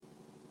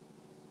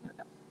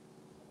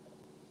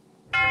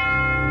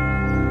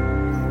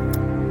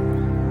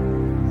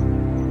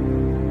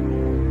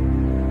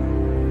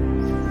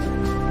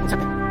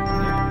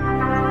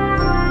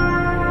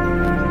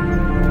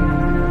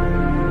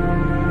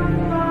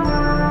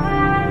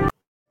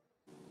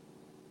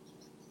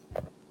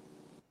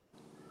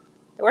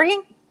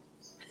working?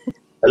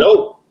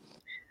 Hello.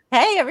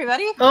 Hey,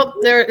 everybody. Oh,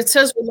 there it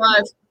says we're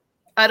live.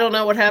 I don't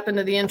know what happened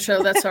to the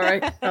intro. That's all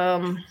right.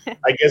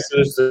 I guess it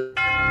was the.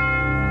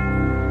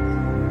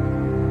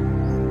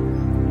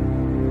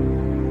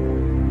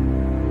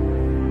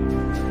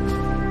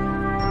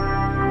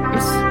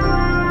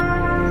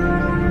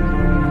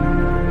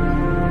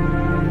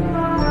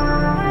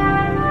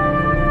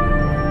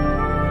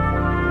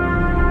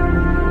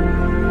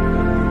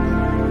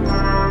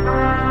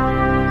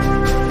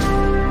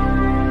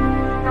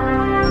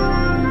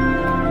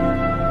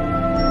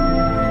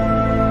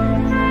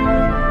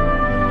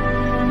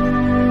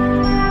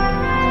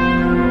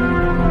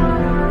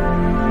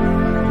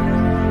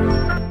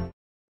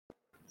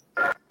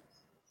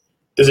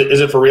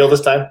 Is it for real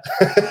this time?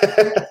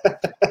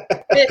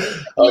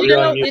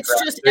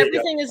 It's just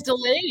everything is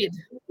delayed.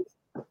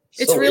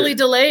 It's really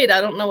delayed.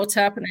 I don't know what's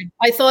happening.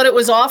 I thought it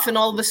was off and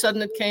all of a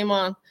sudden it came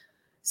on.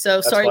 So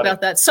that's sorry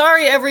about that.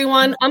 Sorry,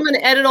 everyone. I'm going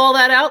to edit all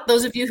that out.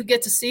 Those of you who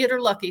get to see it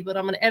are lucky, but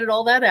I'm going to edit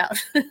all that out.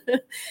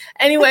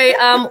 Anyway,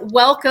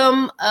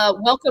 welcome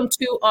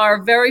to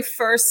our very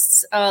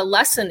first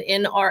lesson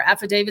in our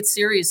affidavit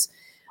series.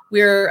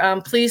 We're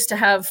pleased to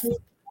have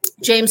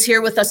James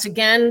here with us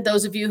again.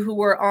 Those of you who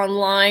were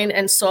online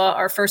and saw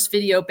our first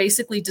video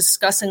basically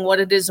discussing what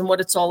it is and what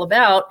it's all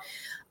about,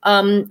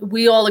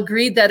 we all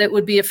agreed that it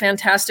would be a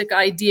fantastic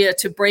idea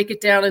to break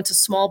it down into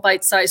small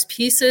bite-sized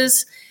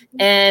pieces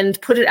and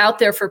put it out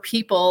there for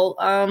people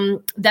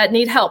that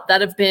need help,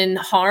 that have been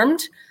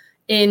harmed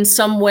in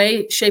some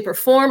way, shape, or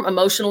form,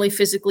 emotionally,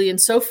 physically, and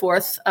so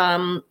forth,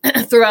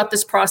 throughout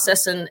this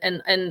process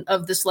and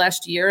of this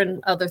last year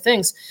and other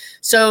things.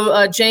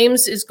 So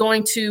James is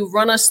going to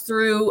run us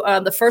through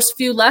the first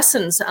few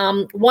lessons.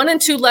 Lesson 1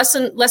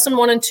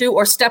 and 2,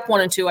 or step 1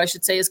 and 2, I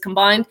should say, is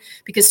combined,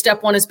 because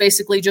step 1 is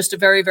basically just a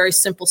very, very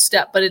simple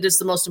step, but it is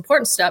the most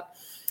important step.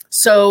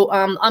 So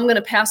I'm going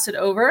to pass it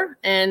over.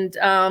 And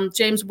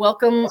James,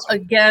 welcome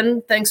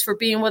again. Thanks for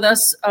being with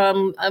us.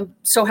 I'm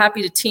so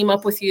happy to team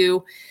up with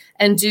you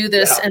and do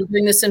this and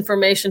bring this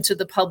information to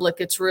the public.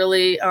 It's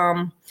really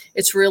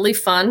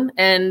fun.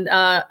 And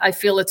I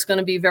feel it's going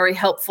to be very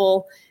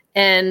helpful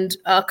and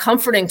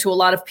comforting to a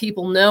lot of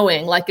people,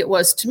 knowing, like it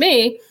was to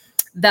me,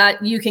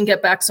 that you can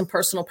get back some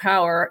personal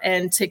power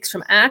and take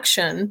some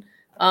action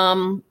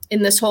in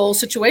this whole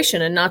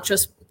situation and not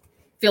just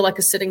feel like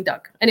a sitting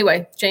duck.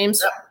 Anyway, James,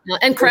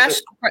 and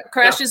Crash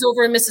is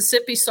over in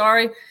Mississippi.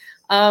 Sorry.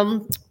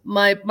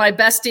 My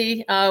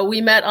bestie,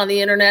 we met on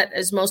the internet,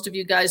 as most of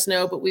you guys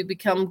know, but we've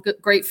become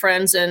great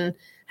friends and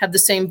have the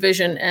same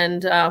vision,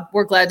 and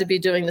we're glad to be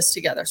doing this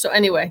together. So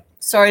anyway,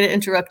 sorry to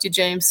interrupt you,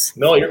 James.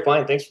 No, you're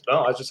fine. Thanks. No,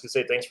 I was just gonna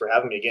say thanks for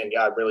having me again.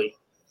 Yeah,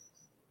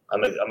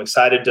 I'm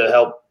excited to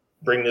help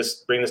bring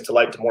this to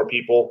light to more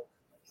people.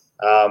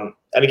 And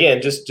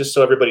again, just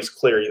so everybody's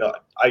clear,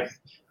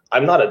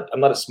 I'm not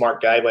a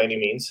smart guy by any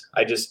means.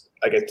 I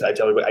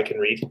tell everybody I can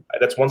read.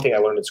 That's one thing I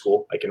learned in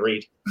school. I can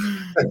read.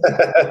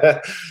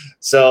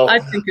 So I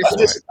think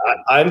you're smart.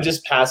 I'm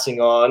just passing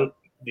on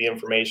the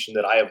information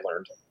that I have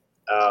learned.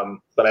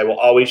 But I will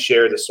always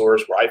share the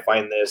source where I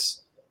find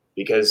this,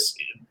 because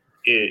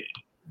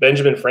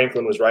Benjamin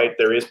Franklin was right.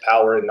 There is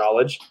power in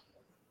knowledge.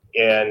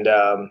 And,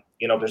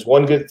 if there's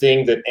one good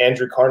thing that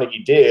Andrew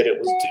Carnegie did, it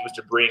was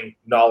to bring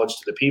knowledge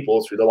to the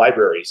people through the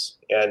libraries.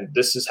 And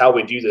this is how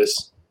we do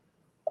this.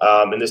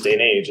 In this day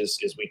and age is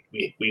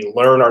we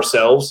learn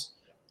ourselves,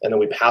 and then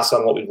we pass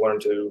on what we've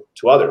learned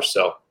to others.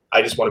 So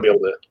I just want to be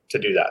able to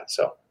do that.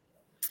 So,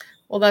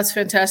 well, that's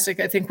fantastic.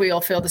 I think we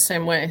all feel the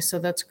same way. So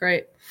that's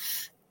great.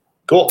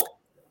 Cool.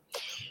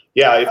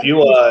 Yeah. If you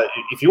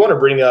want to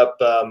bring up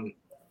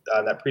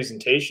that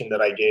presentation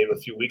that I gave a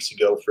few weeks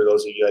ago for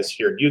those of you guys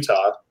here in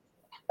Utah,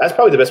 that's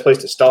probably the best place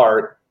to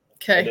start.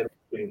 Okay.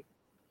 And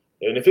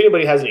if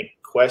anybody has any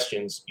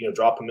questions,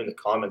 drop them in the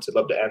comments. I'd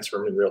love to answer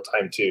them in real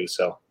time too.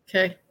 So.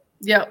 Okay.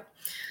 Yeah.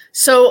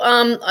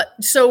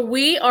 So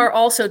we are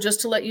also, just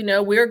to let you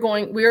know, we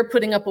are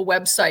putting up a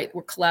website.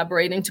 We're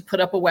collaborating to put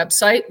up a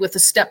website with the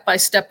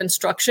step-by-step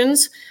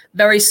instructions.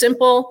 Very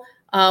simple,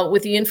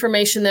 with the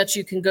information that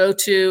you can go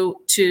to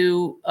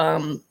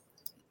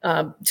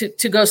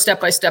go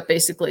step-by-step,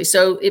 basically.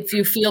 So if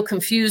you feel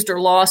confused or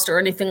lost or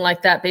anything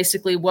like that,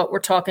 basically what we're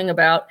talking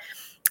about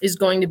is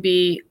going to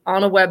be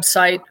on a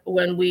website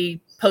when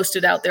we post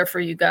it out there for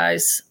you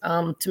guys,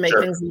 to make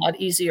things a lot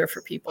easier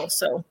for people.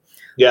 So.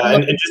 Yeah,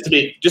 and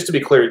just to be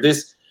clear,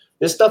 this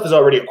stuff is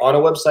already on a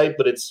website,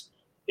 but it's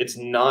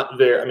not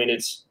there. I mean,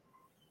 there's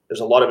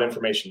a lot of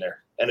information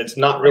there, and it's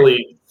not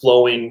really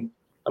flowing.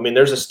 I mean,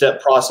 there's a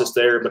step process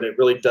there, but it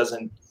really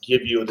doesn't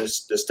give you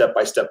this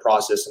step-by-step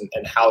process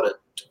and how to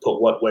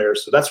put what where.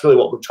 So that's really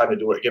what we're trying to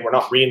do. Again, we're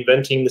not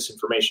reinventing this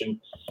information,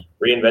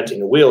 reinventing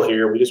the wheel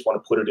here. We just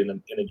want to put it in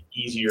an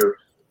easier,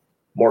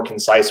 more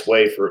concise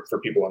way for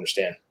people to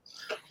understand.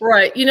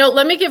 Right.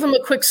 Let me give them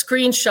a quick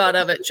screenshot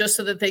of it just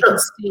so that they can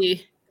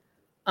see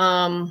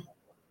kind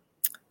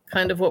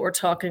of what we're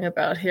talking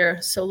about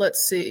here. So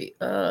let's see,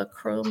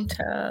 Chrome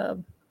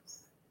tab.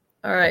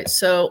 All right.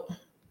 So let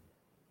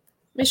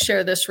me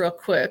share this real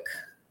quick.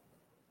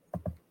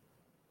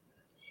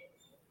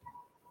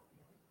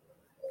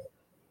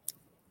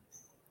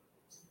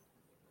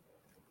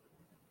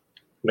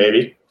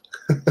 Maybe.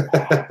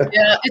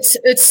 Yeah,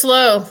 it's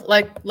slow.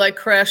 Like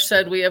Crash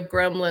said, we have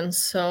gremlins.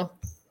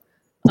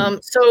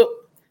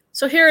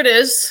 So here it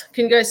is.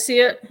 Can you guys see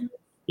it?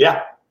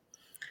 Yeah.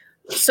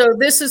 So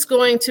this is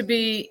going to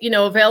be,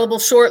 available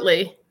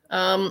shortly.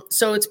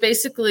 So it's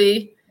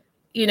basically,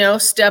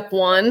 step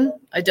one,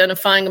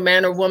 identifying a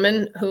man or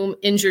woman whom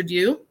injured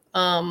you,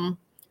 the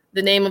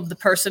name of the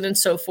person and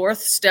so forth.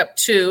 Step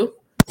two,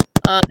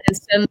 and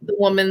send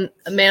the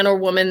man or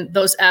woman,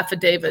 those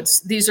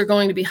affidavits. These are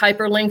going to be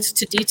hyperlinked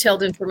to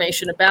detailed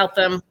information about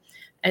them.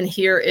 And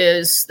here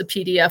is the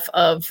PDF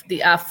of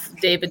the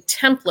affidavit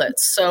templates.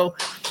 So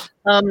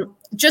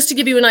just to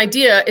give you an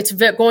idea, it's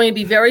going to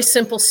be very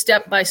simple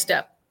step by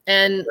step.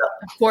 And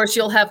of course,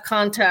 you'll have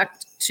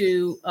contact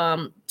to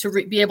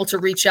be able to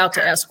reach out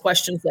to ask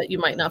questions that you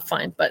might not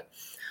find. But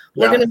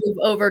we're going to move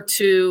over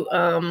to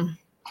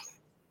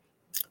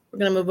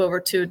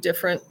a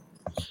different.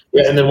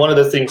 Yeah, and then one of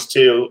the things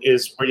too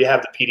is where you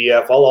have the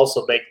PDF. I'll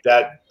also make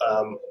that.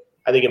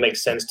 I think it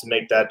makes sense to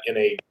make that in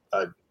a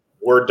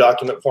Word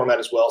document format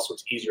as well, so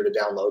it's easier to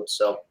download.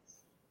 So,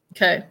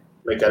 okay,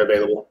 make that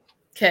available.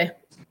 Okay,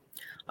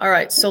 all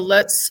right. So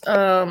let's.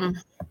 I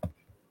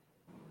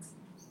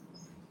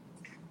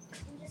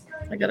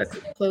gotta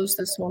close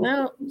this one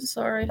out.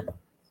 Sorry,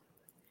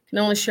 can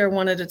only share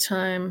one at a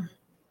time.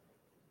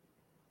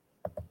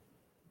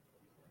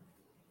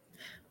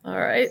 All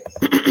right.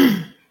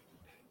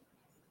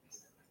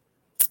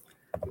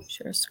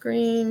 Share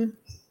screen.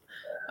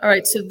 All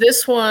right, so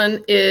this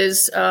one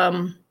is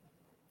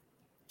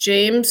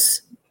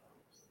James'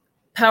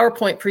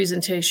 PowerPoint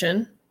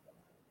presentation.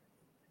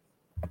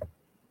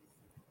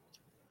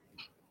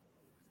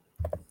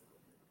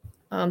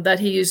 That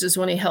he uses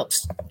when he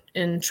helps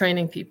in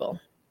training people.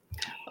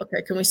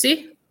 Okay, can we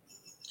see?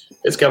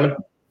 It's coming.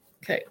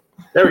 Okay.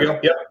 There we go.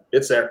 Yep,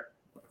 it's there.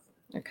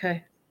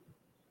 Okay.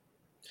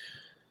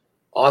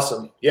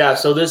 Awesome. Yeah,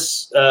 so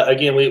this,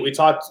 again, we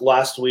talked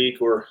last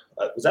week, or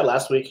was that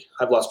last week?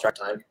 I've lost track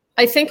of time.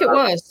 I think it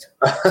was.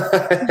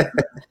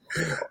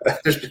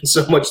 There's been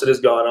so much that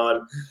has gone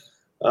on.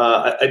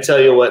 I tell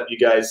you what, you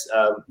guys,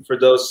 for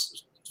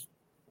those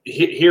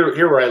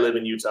here where I live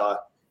in Utah,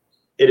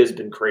 it has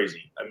been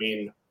crazy. I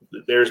mean,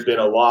 there's been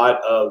a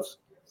lot of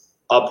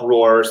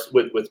uproars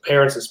with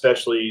parents,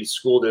 especially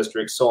school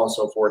districts, so on and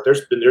so forth.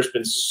 There's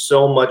been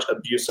so much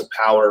abuse of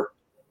power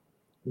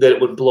that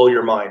it would blow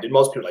your mind. And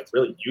most people are like,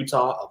 really,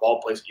 Utah of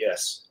all places?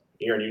 Yes,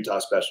 here in Utah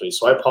especially.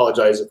 So I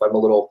apologize if I'm a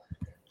little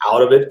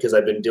out of it because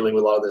I've been dealing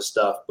with a lot of this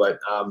stuff. But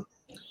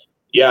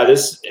yeah,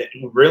 this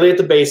really at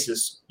the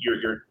basis,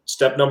 your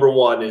step number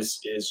one is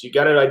you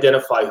got to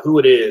identify who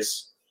it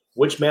is,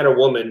 which man or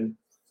woman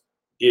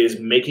is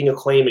making a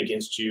claim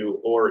against you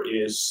or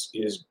is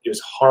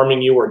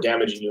harming you or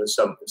damaging you in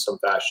some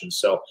fashion.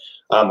 So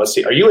let's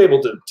see. Are you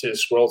able to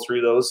scroll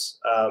through those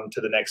to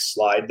the next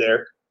slide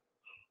there?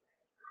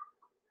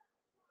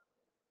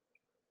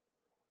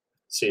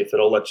 See if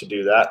it'll let you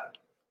do that.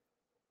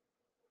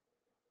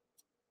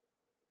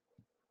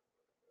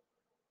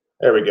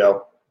 There we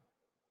go.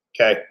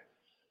 Okay.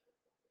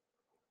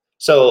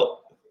 So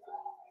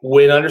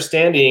when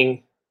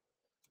understanding,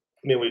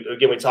 I mean,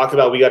 we talked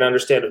about, we got to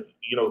understand,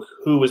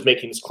 who is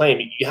making this claim.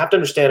 You have to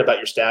understand about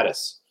your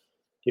status.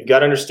 You've got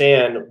to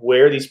understand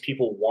where these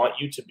people want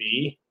you to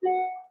be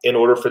in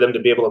order for them to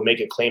be able to make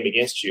a claim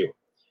against you.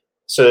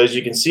 So as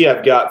you can see,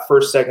 I've got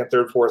first, second,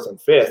 third, fourth,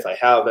 and fifth. I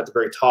have at the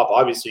very top,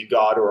 obviously,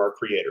 God or our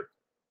creator.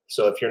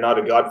 So if you're not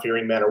a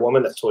God-fearing man or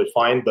woman, that's totally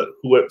fine, but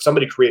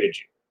somebody created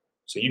you.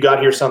 So you got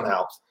here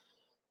somehow.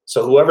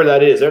 So whoever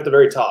that is, they're at the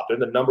very top. They're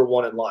the number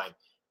one in line.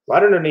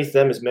 Right underneath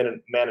them is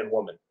man and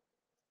woman.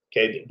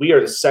 Okay, we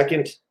are the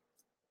second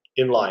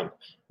in line.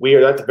 We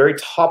are at the very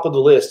top of the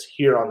list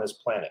here on this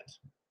planet.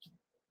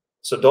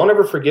 So don't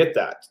ever forget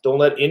that. Don't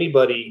let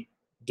anybody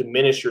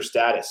diminish your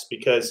status,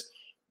 because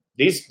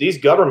these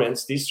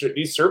governments, these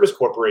service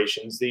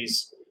corporations,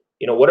 these,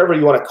 whatever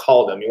you want to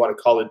call them, you want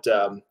to call it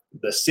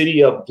the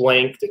city of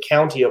blank, the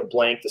county of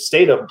blank, the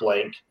state of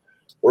blank,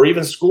 or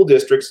even school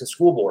districts and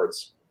school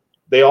boards.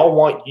 They all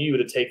want you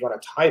to take on a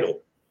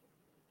title,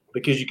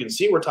 because you can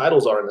see where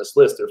titles are in this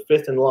list. They're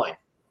fifth in line.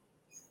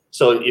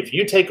 So if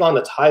you take on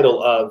the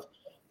title of,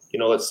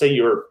 let's say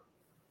you're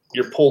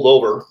pulled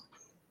over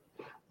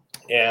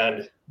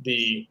and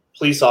the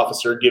police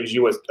officer gives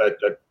you a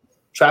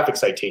traffic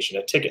citation,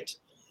 a ticket,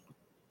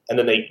 and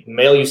then they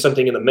mail you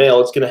something in the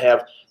mail, it's going to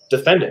have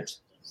defendant,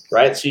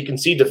 right? So you can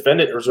see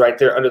defendant is right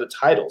there under the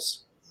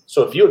titles.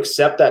 So if you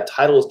accept that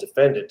title as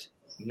defendant,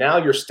 now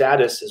your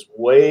status is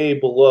way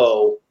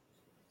below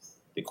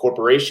the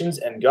corporations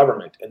and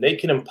government, and they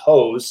can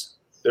impose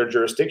their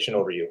jurisdiction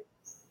over you,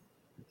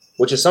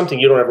 which is something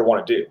you don't ever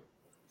want to do.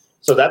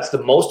 So that's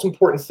the most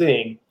important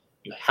thing.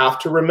 You have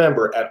to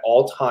remember at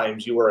all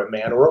times, you are a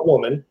man or a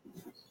woman,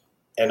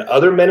 and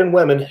other men and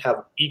women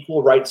have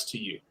equal rights to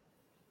you.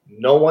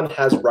 No one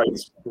has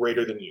rights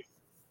greater than you.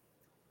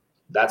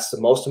 That's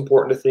the most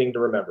important thing to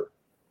remember.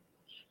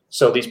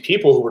 So these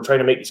people who are trying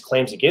to make these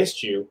claims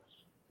against you,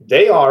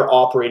 they are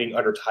operating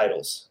under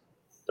titles.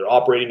 They're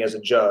operating as a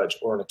judge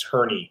or an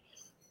attorney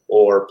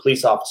or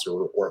police officer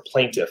or a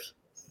plaintiff.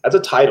 That's a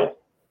title.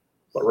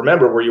 But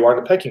remember where you are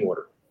in the pecking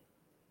order.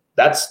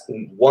 That's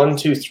 1,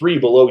 2, 3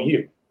 below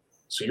you.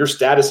 So your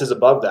status is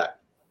above that.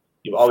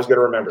 You've always got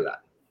to remember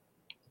that.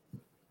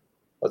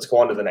 Let's go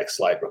on to the next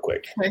slide real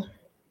quick. Okay.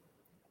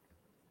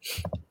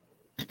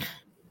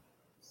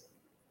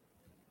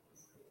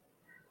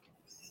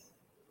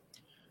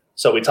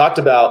 So we talked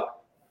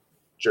about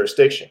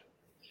jurisdiction.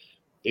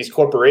 These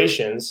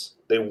corporations,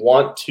 they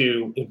want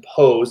to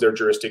impose their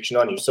jurisdiction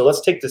on you. So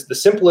let's take this. The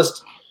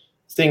simplest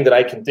thing that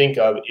I can think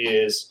of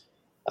is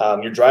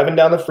you're driving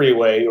down the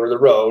freeway or the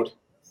road,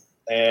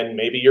 and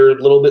maybe you're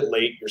a little bit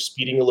late, you're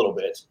speeding a little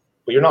bit,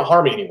 but you're not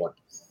harming anyone.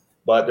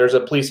 But there's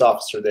a police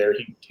officer there.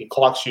 He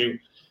clocks you,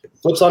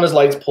 flips on his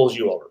lights, pulls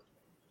you over.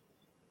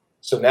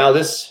 So now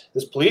this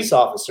police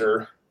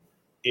officer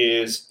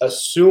is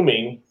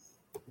assuming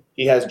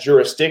he has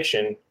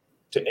jurisdiction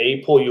to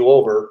A, pull you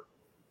over,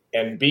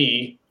 and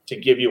B, to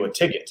give you a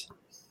ticket.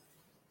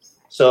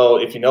 So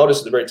if you notice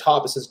at the very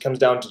top, it says it comes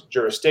down to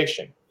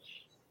jurisdiction.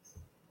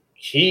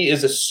 He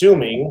is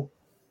assuming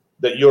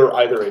that you're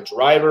either a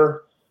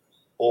driver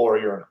or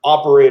you're an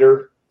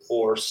operator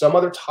or some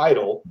other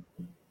title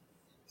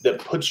that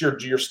puts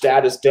your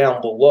status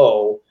down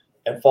below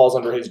and falls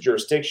under his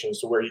jurisdiction,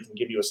 so where he can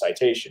give you a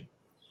citation.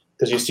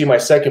 Because you see my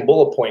second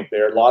bullet point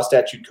there, law,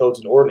 statute, codes,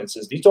 and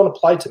ordinances, these don't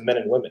apply to men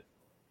and women.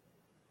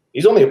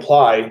 These only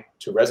apply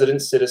to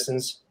residents,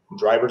 citizens,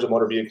 drivers of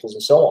motor vehicles,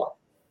 and so on.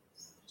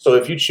 So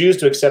if you choose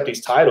to accept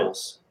these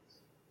titles,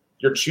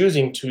 you're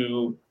choosing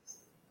to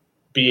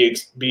be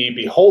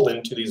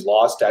beholden to these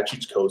laws,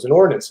 statutes, codes, and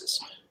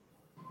ordinances.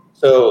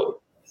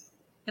 So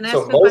can I ask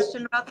a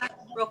question about that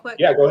real quick?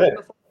 Yeah, go ahead.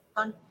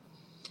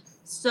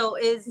 So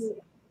is,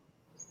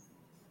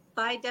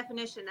 by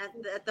definition,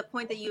 at the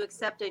point that you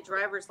accept a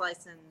driver's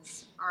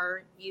license,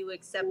 are you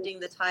accepting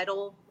the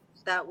title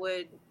that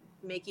would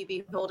make you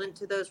beholden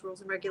to those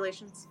rules and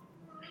regulations?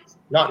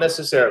 Not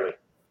necessarily.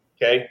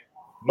 Okay.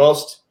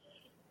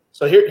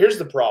 So here's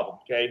the problem.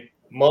 Okay.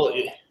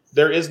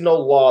 There is no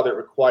law that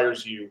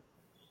requires you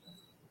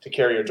to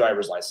carry a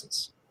driver's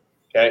license.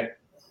 Okay.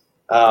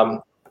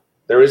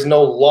 There is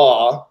no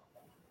law.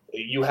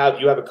 You have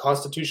a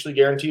constitutionally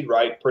guaranteed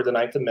right per the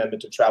 9th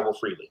Amendment to travel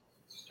freely.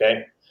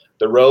 Okay.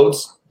 The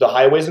roads, the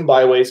highways and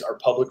byways are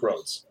public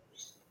roads.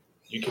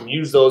 You can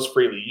use those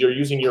freely. You're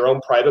using your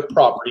own private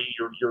property,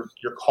 your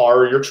car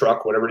or your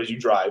truck, whatever it is you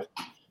drive.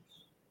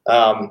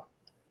 That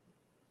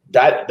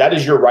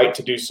is your right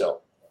to do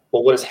so.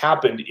 But what has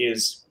happened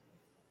is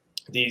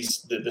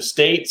the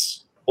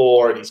states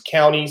or these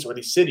counties or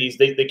these cities,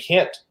 they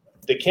can't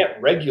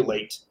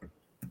regulate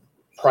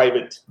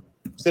private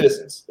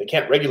citizens. They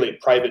can't regulate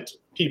private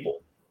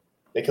people.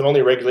 They can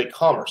only regulate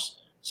commerce.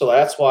 So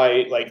that's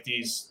why like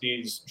these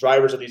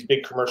drivers of these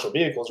big commercial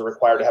vehicles are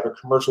required to have a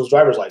commercial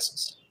driver's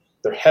license.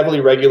 They're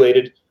heavily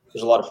regulated.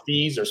 There's a lot of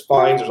fees, there's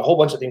fines, there's a whole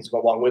bunch of things that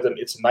go along with them.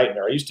 It's a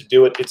nightmare. I used to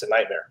do it. It's a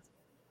nightmare.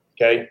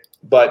 Okay.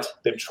 But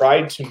they've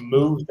tried to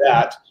move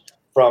that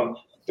from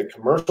the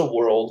commercial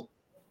world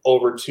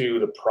over to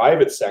the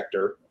private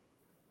sector,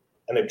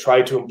 and they've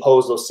tried to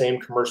impose those same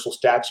commercial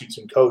statutes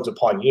and codes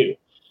upon you.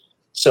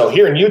 So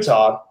here in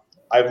Utah,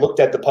 I've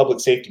looked at the public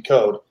safety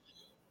code,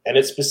 and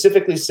it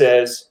specifically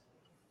says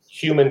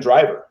human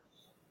driver.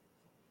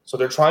 So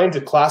they're trying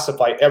to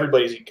classify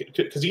everybody,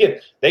 because again,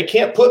 they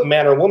can't put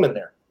man or woman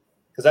there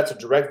because that's a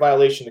direct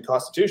violation of the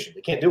Constitution.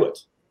 They can't do it.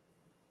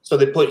 So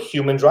they put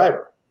human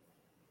driver.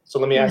 So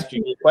let me ask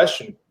you a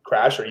question,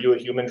 Crash. Are you a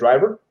human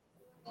driver?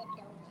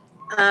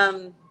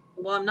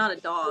 Well, I'm not a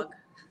dog.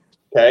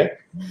 Okay.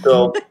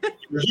 So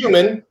you're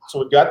human. So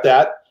we've got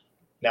that.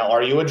 Now,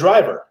 are you a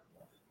driver?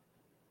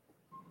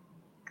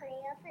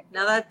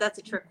 Now that's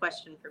a trick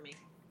question for me.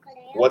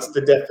 What's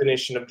the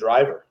definition of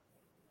driver?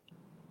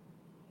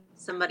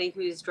 Somebody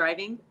who's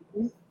driving.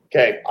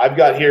 Okay, I've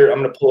got here. I'm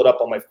going to pull it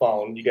up on my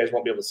phone. You guys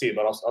won't be able to see it,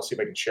 but I'll see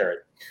if I can share it.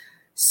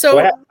 So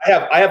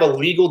I have a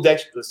legal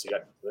dictionary. Let's see.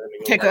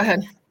 Okay, go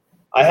ahead.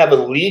 I have a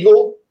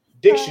legal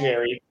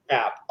dictionary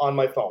app on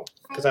my phone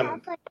because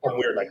I'm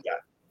weird like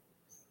that.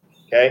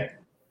 Okay,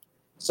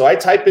 so I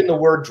type in the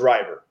word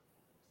driver.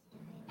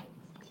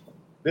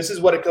 This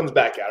is what it comes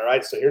back at. All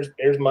right, so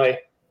here's my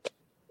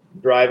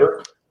driver.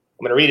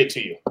 I'm going to read it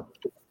to you.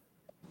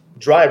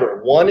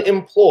 Driver, one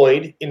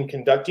employed in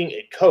conducting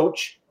a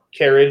coach,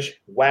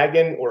 carriage,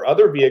 wagon, or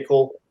other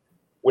vehicle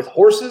with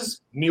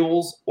horses,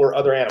 mules, or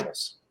other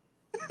animals.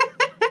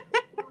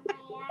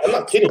 I'm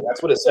not kidding.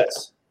 That's what it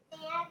says.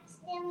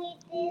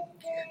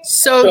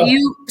 So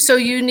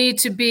you need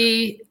to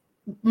be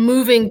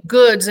moving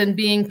goods and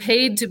being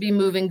paid to be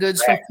moving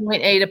goods from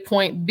point A to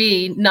point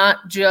B,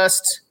 not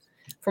just,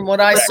 from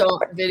what I saw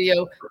in the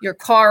video, your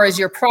car is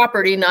your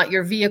property, not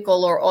your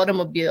vehicle or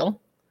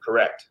automobile.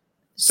 Correct.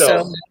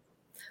 So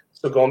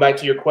going back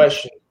to your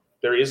question,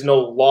 there is no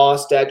law,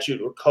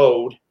 statute, or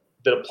code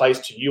that applies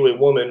to you, a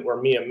woman,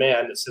 or me, a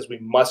man, that says we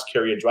must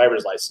carry a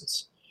driver's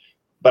license.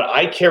 But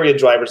I carry a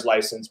driver's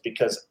license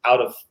because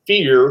out of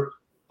fear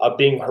of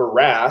being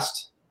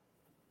harassed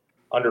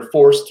under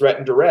force, threat,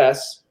 and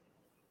duress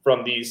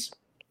from these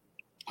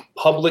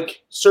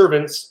public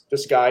servants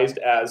disguised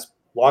as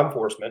law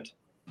enforcement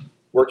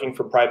working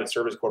for private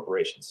service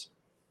corporations.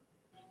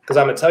 Because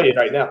I'm going to tell you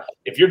right now,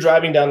 if you're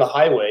driving down the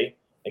highway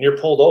and you're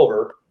pulled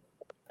over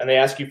and they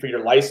ask you for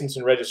your license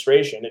and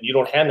registration and you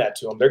don't hand that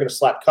to them, they're going to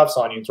slap cuffs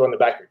on you and throw in the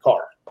back of your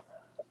car.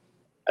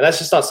 And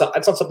that's not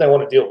something I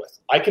want to deal with.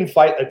 I can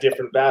fight a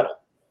different battle.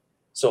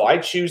 So I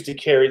choose to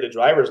carry the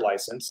driver's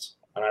license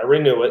and I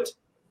renew it.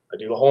 I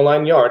do the whole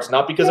 9 yards,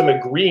 not because I'm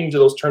agreeing to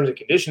those terms and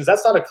conditions.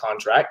 That's not a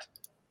contract.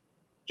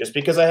 Just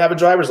because I have a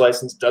driver's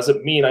license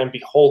doesn't mean I'm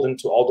beholden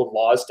to all the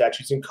laws,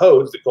 statutes, and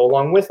codes that go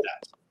along with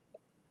that,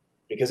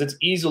 because it's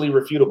easily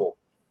refutable.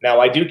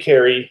 Now, I do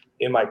carry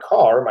in my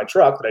car, my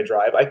truck that I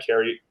drive, I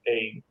carry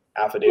a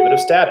affidavit of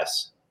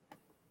status.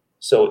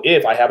 So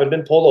if I haven't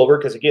been pulled over,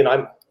 because again,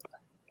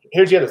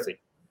 here's the other thing.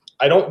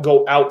 I don't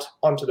go out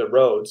onto the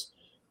roads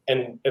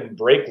and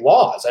break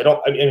laws. I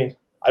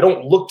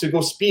don't look to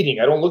go speeding.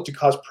 I don't look to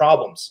cause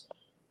problems.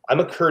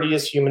 I'm a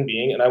courteous human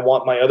being, and I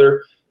want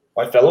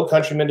my fellow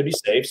countrymen to be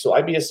safe, so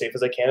I be as safe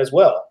as I can as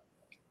well.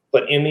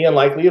 But in the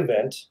unlikely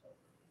event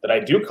that I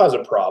do cause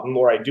a problem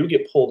or I do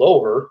get pulled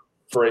over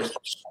for a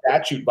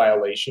statute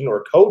violation or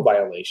a code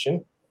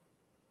violation,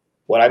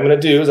 what I'm going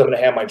to do is I'm going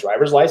to have my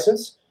driver's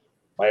license,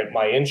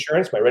 my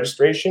insurance, my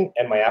registration,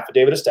 and my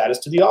affidavit of status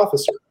to the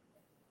officer.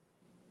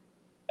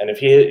 And if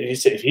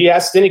he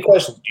asks any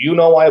questions, do you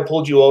know why I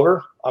pulled you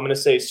over? I'm going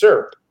to say,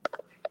 sir,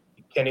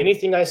 can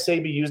anything I say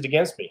be used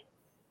against me?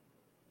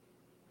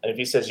 And if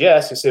he says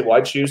yes, he say, well,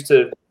 I choose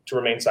to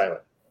remain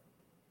silent.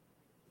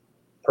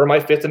 Per my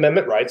Fifth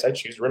Amendment rights, I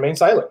choose to remain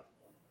silent.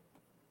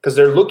 Because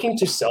they're looking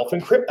to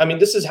self-incriminate. I mean,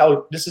 this is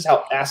how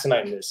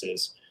asinine this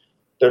is.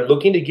 They're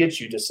looking to get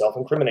you to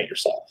self-incriminate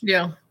yourself.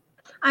 Yeah.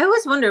 I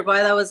always wondered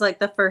why that was like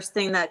the first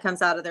thing that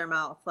comes out of their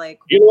mouth. Like,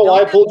 you know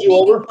why I pulled you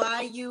over?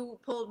 Why you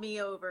pulled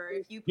me over?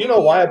 If you know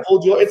why I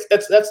pulled you over?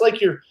 That's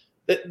like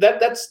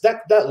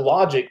that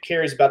logic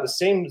carries about the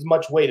same as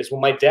much weight as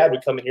when my dad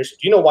would come in here and say,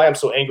 do you know why I'm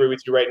so angry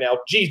with you right now?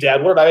 Geez,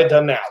 Dad, what have I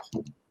done now?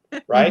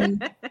 Right?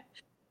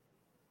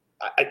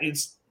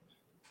 It's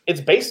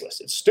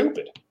baseless. It's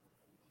stupid.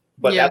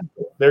 But yeah.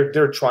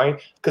 They're trying,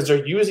 because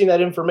they're using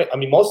that information. I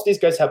mean, most of these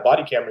guys have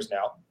body cameras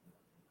now.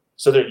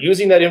 So they're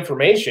using that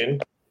information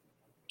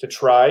to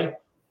try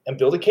and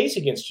build a case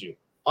against you.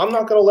 I'm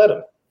not going to let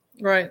them.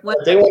 Right.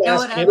 If they want to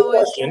ask me a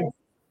question.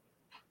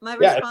 My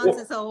response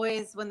is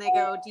always when they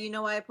go, do you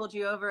know why I pulled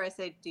you over? I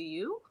say, do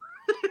you?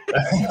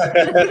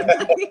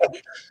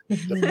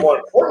 The more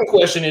important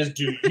question is,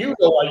 do you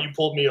know why you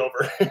pulled me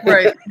over?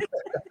 Right.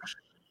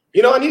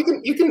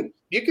 And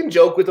you can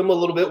joke with them a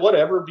little bit,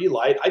 whatever, be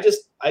light. I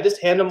just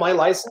hand them my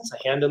license, I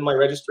hand them my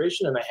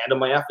registration, and I hand them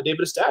my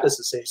affidavit of status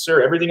and say,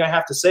 sir, everything I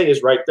have to say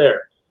is right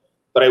there.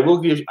 But I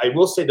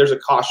will say there's a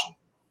caution.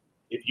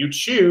 If you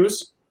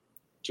choose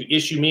to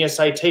issue me a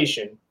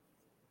citation,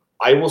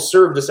 I will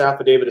serve this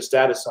affidavit of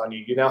status on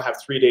you. You now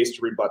have 3 days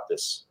to rebut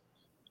this.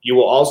 You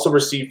will also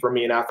receive from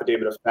me an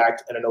affidavit of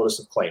fact and a notice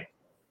of claim.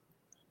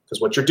 Because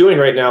what you're doing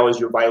right now is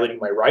you're violating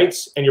my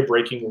rights and you're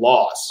breaking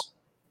laws.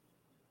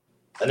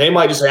 And they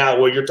might just say,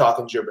 well, you're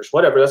talking gibberish.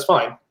 Whatever, that's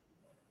fine.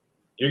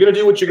 You're going to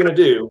do what you're going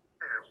to do.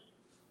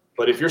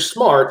 But if you're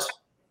smart,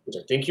 which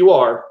I think you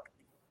are,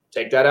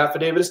 take that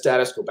affidavit of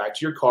status, go back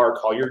to your car,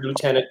 call your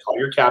lieutenant, call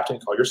your captain,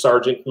 call your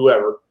sergeant,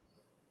 whoever,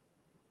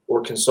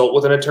 or consult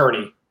with an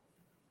attorney,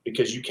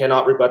 because you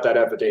cannot rebut that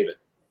affidavit.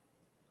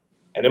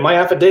 And in my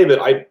affidavit,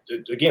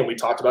 again, we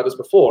talked about this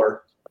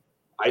before,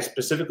 I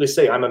specifically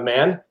say I'm a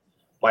man,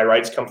 my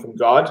rights come from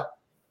God,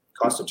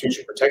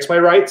 Constitution protects my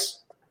rights,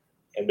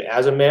 and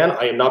as a man,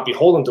 I am not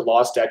beholden to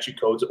law, statute,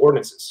 codes,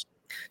 ordinances.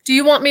 Do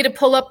you want me to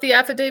pull up the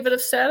affidavit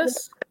of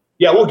status?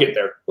 Yeah, we'll get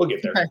there.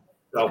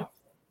 Okay.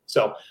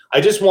 So I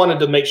just wanted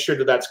to make sure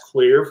that that's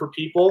clear for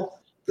people,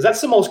 because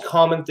that's the most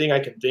common thing I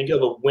can think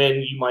of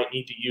when you might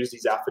need to use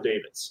these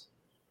affidavits.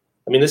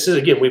 I mean, this is,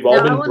 again, we've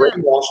all been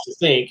brainwashed to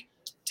think,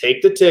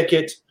 take the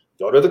ticket,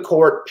 go to the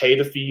court, pay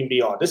the fee, and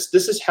be on. This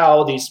is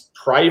how these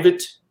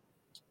private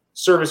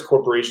service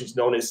corporations,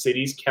 known as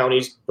cities,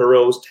 counties,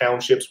 boroughs,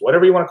 townships,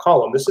 whatever you want to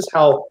call them, this is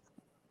how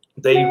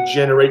they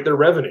generate their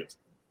revenue.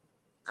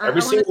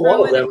 Every single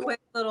one of them. A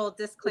quick little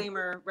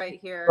disclaimer right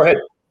here. Go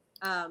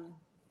ahead.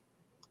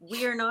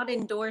 We are not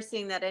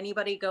endorsing that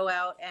anybody go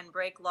out and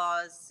break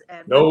laws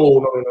and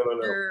no.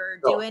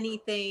 do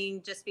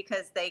anything just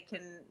because they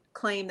can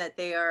claim that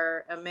they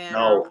are a man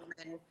No. or a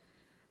woman.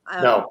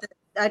 No.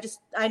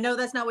 I know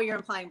that's not what you're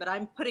implying, but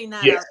I'm putting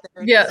that Yes. out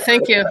there. Yeah,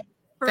 thank you.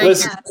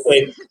 Listen,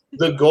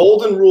 the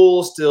golden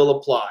rule still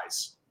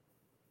applies.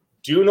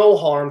 Do no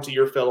harm to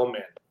your fellow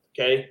man.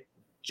 Okay?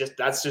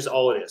 That's just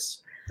all it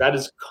is. That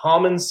is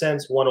common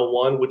sense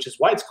 101, which is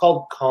why it's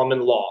called common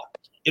law.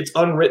 It's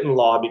unwritten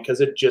law because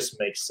it just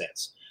makes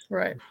sense.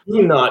 Right.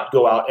 Do not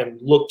go out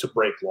and look to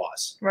break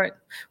laws. Right.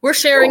 We're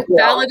sharing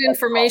valid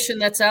information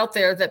that's out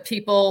there that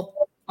people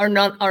are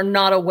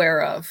not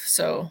aware of.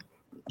 So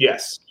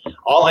yes.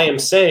 All I am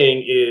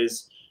saying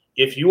is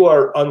if you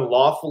are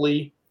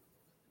unlawfully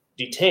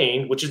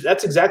detained,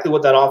 that's exactly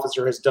what that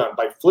officer has done.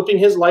 By flipping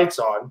his lights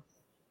on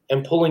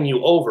and pulling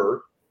you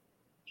over,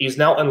 He's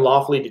now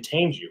unlawfully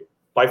detained you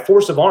by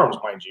force of arms,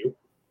 mind you.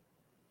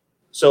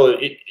 So,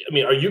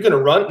 are you going to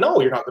run? No,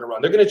 you're not going to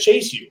run. They're going to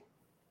chase you.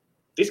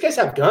 These guys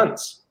have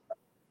guns.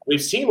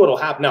 We've seen what will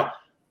happen. Now,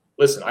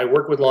 listen, I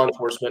work with law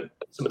enforcement.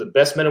 Some of the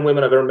best men and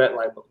women I've ever met in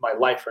my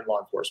life are in law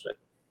enforcement.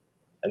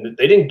 And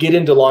they didn't get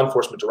into law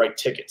enforcement to write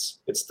tickets.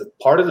 It's the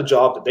part of the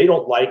job that they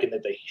don't like and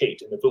that they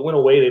hate. And if it went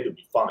away, they would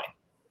be fine.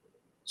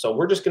 So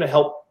we're just going to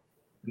help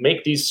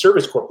make these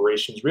service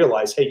corporations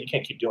realize, hey, you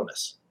can't keep doing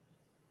this.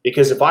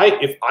 Because if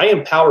I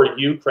empower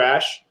you,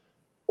 Crash,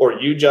 or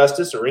you,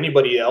 Justice, or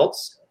anybody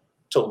else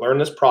to learn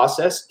this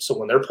process, so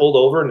when they're pulled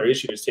over and they're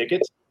issued as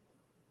tickets,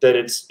 that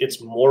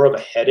it's more of a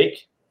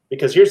headache.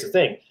 Because here's the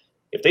thing: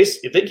 if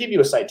they give you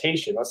a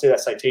citation, let's say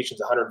that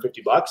citation's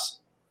 $150,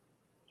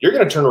 you're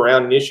going to turn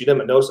around and issue them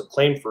a notice of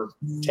claim for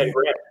 $10,000,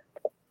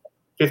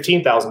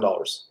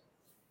 $15,000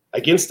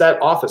 against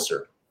that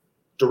officer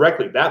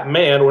directly. That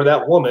man or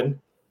that woman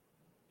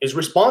is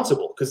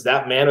responsible because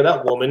that man or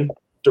that woman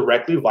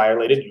directly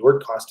violated your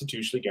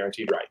constitutionally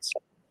guaranteed rights.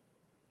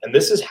 And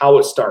this is how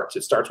it starts.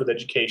 It starts with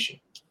education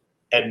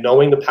and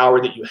knowing the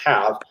power that you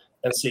have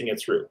and seeing it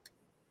through.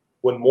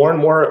 When more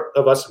and more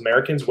of us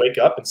Americans wake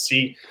up and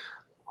see,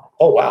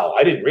 oh, wow,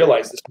 I didn't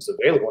realize this was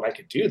available and I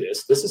could do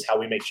this. This is how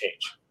we make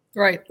change.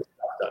 Right.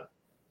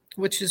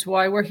 Which is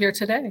why we're here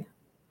today.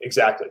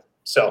 Exactly.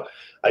 So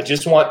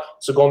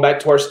going back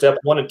to our step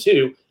 1 and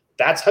 2,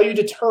 that's how you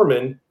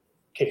determine,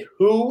 okay,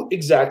 who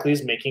exactly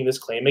is making this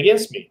claim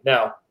against me?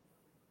 Now,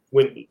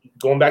 when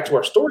going back to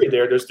our story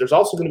there's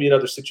also going to be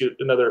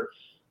another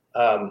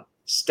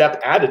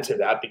step added to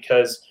that,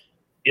 because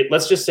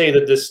let's just say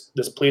that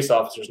this police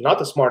officer is not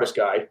the smartest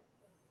guy,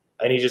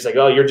 and he's just like,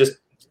 oh, you're just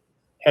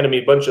handing me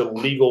a bunch of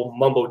legal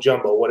mumbo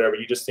jumbo, whatever.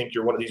 You just think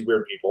you're one of these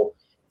weird people,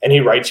 and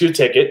he writes you a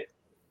ticket,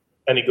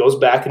 and he goes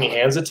back and he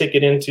hands the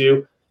ticket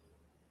into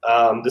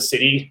the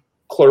city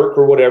clerk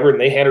or whatever,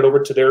 and they hand it over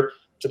to their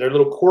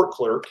little court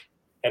clerk,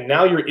 and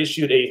now you're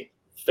issued a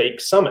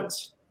fake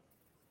summons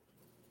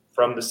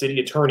from the city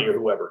attorney or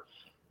whoever.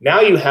 Now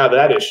you have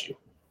that issue.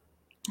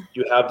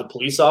 You have the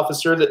police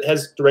officer that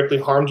has directly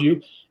harmed you.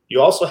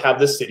 You also have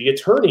the city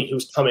attorney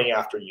who's coming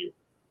after you.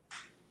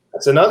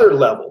 That's another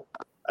level.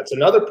 That's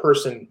another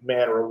person,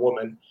 man or a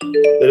woman,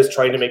 that is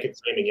trying to make a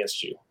claim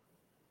against you.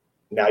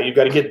 Now you've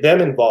got to get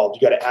them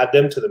involved. You got to add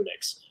them to the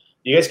mix.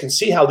 You guys can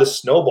see how this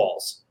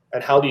snowballs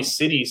and how these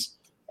cities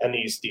and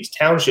these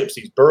townships,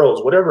 these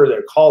boroughs, whatever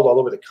they're called all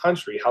over the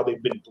country, how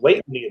they've been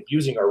blatantly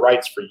abusing our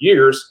rights for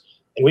years,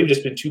 and we've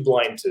just been too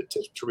blind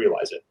to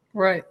realize it.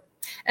 Right.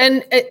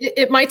 And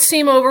it might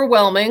seem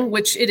overwhelming,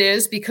 which it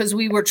is, because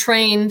we were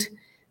trained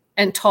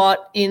and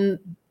taught in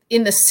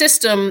the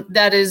system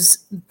that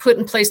is put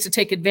in place to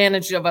take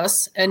advantage of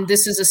us. And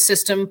this is a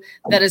system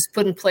that is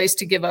put in place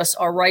to give us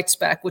our rights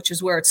back, which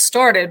is where it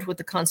started with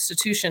the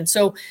Constitution.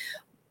 So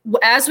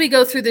as we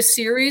go through this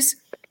series,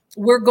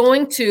 we're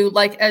going to,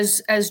 like,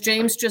 as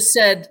James just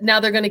said, now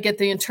they're going to get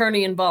the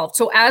attorney involved.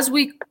 So as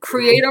we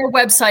create our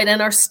website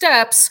and our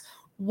steps,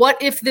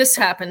 what if this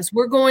happens?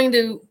 We're going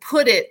to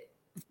put it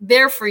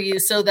there for you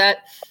so that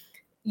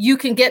you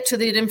can get to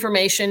the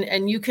information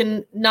and you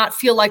can not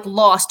feel like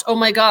lost. Oh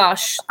my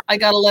gosh, I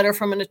got a letter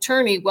from an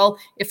attorney. Well,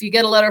 if you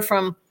get a letter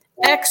from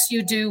X,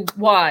 you do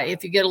Y.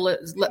 If you get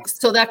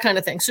so that kind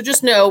of thing. So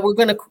just know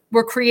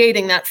we're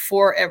creating that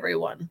for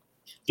everyone.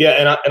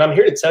 Yeah, and I'm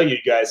here to tell you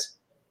guys,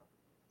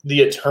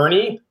 the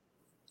attorney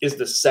is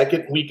the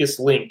second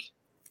weakest link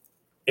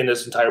in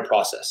this entire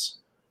process.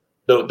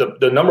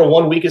 The number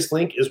one weakest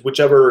link is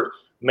whichever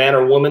man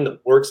or woman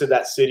that works at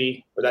that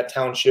city or that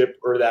township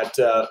or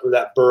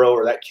that borough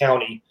or that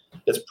county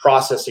that's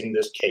processing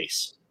this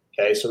case.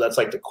 Okay, so that's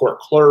like the court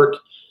clerk.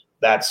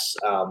 That's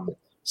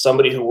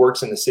somebody who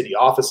works in the city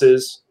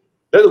offices.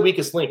 They're the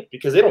weakest link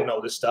because they don't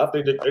know this stuff.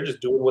 They're just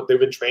doing what they've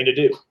been trained to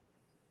do,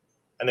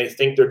 and they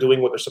think they're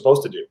doing what they're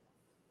supposed to do.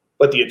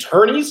 But the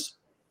attorneys,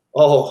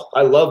 oh,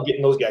 I love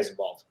getting those guys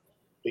involved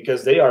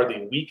because they are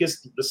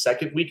the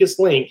second weakest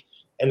link,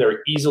 and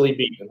they're easily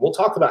beaten. And we'll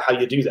talk about how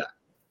you do that.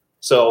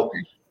 So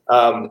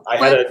I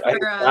had a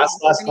class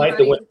last night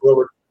that went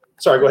over.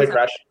 Sorry, go ahead,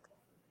 Crash.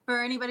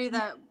 For anybody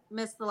that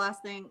missed the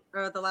last thing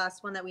or the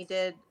last one that we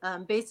did,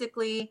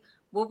 basically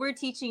what we're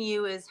teaching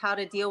you is how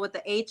to deal with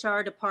the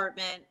HR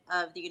department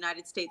of the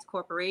United States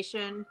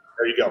Corporation.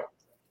 There you go.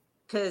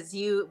 Because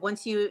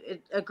once you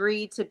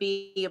agree to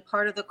be a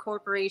part of the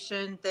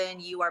corporation, then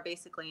you are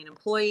basically an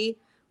employee.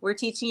 We're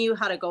teaching you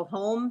how to go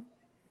home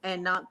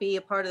and not be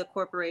a part of the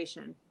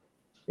corporation.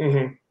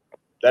 Mm-hmm.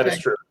 That is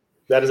true.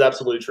 That is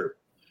absolutely true.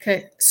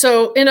 Okay.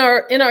 So in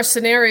our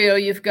scenario,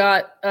 you've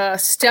got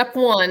step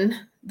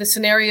one. The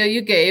scenario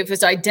you gave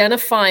is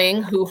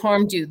identifying who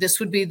harmed you. This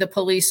would be the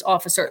police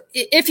officer.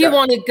 If you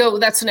want to go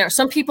that scenario,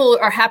 some people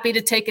are happy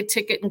to take a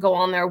ticket and go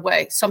on their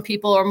way. Some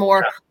people are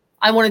more,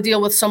 I want to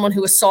deal with someone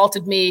who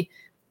assaulted me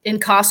in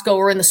Costco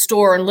or in the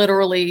store and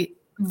literally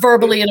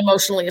verbally and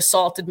emotionally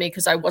assaulted me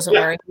because I wasn't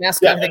wearing a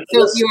mask.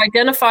 So you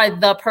identify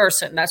the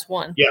person. That's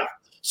one. Yeah.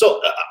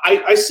 So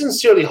I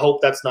sincerely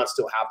hope that's not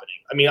still happening.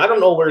 I mean, I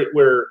don't know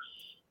where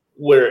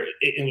where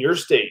in your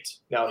state,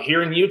 now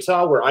here in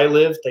Utah where I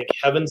live, thank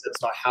heavens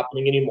that's not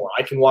happening anymore.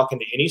 I can walk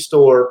into any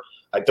store.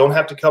 I don't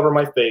have to cover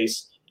my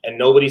face and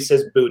nobody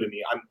says boo to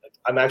me.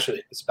 I'm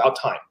actually, it's about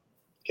time.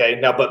 Okay.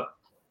 Now, but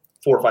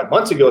 4 or 5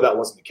 months ago, that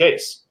wasn't the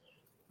case.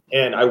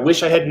 And I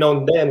wish I had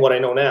known then what I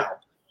know now.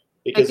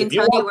 Because I can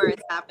tell you where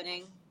it's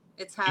happening.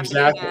 It's happening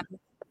exactly.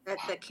 at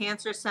the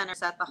cancer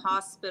centers, at the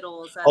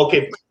hospitals.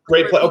 Okay,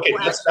 great point. Okay,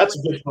 that's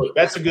a good point.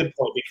 That's a good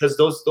point because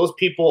those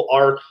people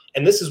are,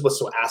 and this is what's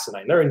so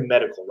asinine. They're in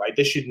medical, right?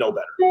 They should know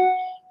better.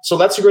 So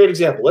that's a great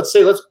example. Let's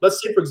say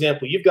for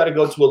example, you've got to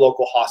go to a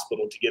local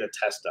hospital to get a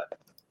test done,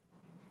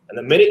 and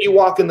the minute you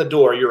walk in the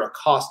door, you're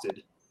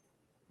accosted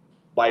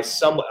by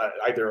some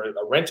either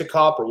a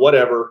rent-a-cop or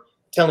whatever,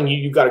 telling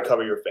you got to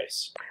cover your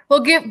face.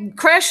 Well,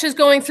 Kresh is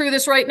going through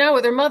this right now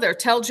with her mother.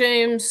 Tell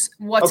James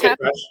what's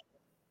happening.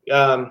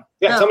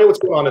 Tell me what's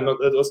going on and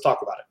let's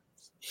talk about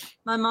it.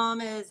 My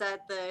mom is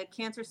at the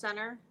cancer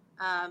center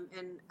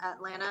in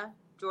Atlanta,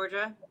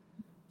 Georgia,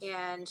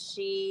 and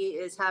she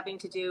is having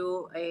to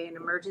do an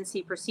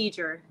emergency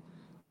procedure.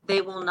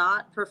 They will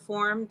not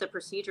perform the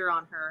procedure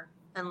on her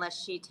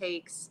unless she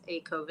takes a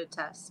COVID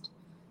test.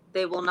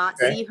 They will not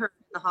see her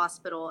in the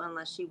hospital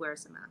unless she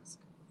wears a mask.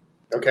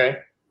 Okay.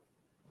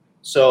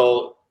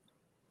 So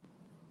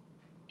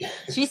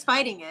she's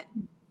fighting it.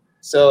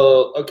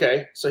 So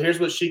here's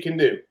what she can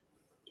do.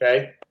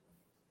 Okay.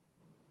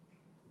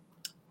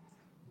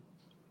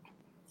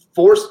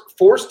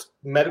 Forced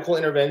medical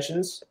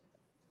interventions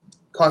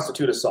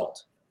constitute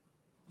assault.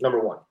 Number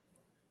 1.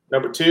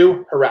 Number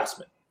 2,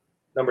 harassment.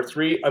 Number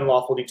 3,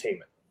 unlawful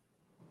detainment.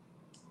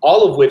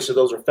 All of which of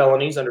those are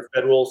felonies under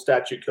federal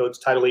statute codes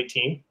Title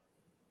 18,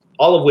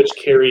 all of which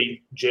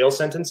carry jail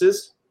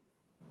sentences.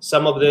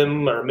 Some of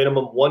them are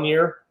minimum 1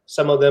 year.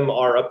 Some of them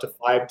are up to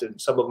 5 to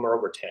some of them are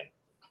over 10.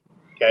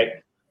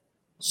 Okay.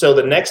 So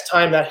the next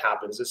time that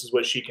happens, this is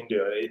what she can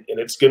do. And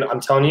it's going to, I'm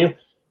telling you,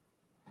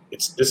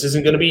 this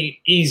isn't going to be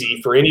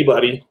easy for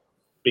anybody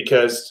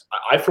because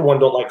I, for one,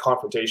 don't like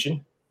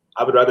confrontation.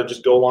 I would rather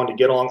just go along to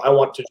get along. I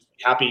want to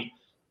be happy,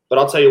 but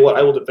I'll tell you what,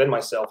 I will defend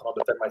myself and I'll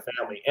defend my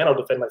family and I'll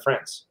defend my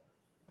friends.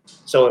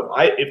 So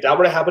if that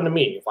were to happen to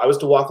me, if I was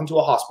to walk into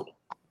a hospital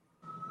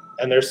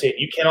and they're saying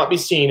you cannot be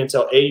seen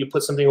until A, you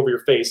put something over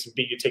your face and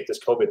B, you take this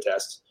COVID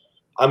test,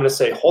 I'm going to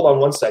say, hold on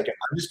 1 second.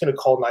 I'm just going to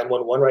call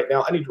 911 right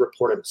now. I need to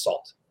report an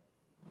assault.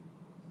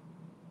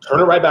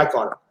 Turn it right back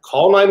on.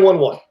 Call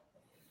 911.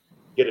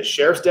 Get a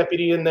sheriff's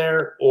deputy in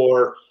there,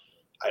 or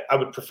I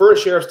would prefer a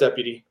sheriff's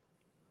deputy,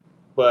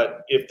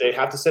 but if they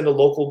have to send a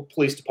local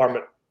police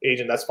department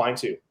agent, that's fine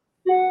too.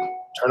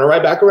 Turn it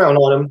right back around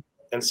on them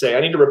and say,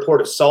 I need to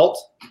report assault.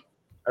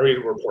 I need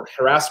to report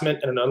harassment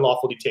and an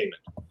unlawful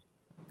detainment.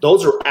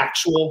 Those are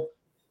actual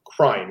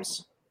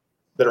crimes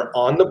that are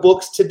on the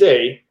books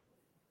today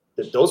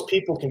that those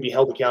people can be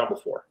held accountable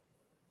for.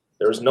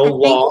 There is no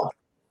law.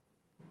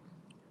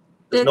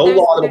 There's no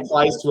law that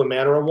applies to a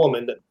man or a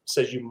woman that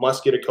says you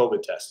must get a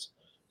COVID test.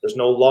 There's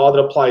no law that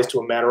applies to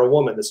a man or a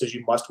woman that says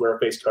you must wear a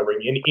face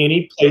covering in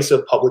any place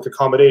of public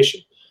accommodation.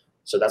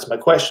 So that's my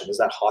question. Is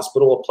that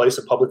hospital a place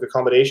of public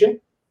accommodation?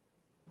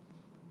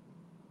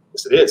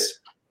 Yes, it is.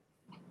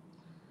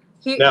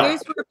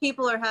 Here's where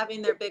people are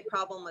having their big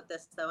problem with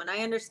this, though, and I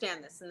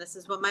understand this, and this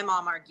is what my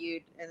mom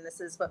argued, and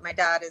this is what my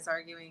dad is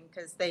arguing,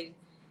 because they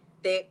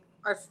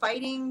are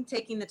fighting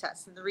taking the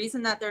test. And the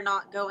reason that they're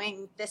not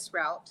going this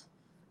route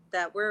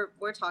that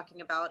we're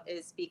talking about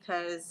is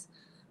because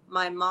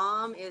my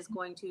mom is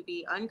going to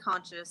be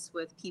unconscious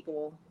with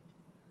people,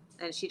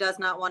 and she does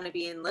not want to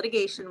be in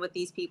litigation with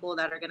these people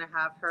that are going to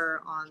have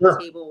her on the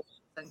table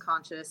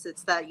unconscious.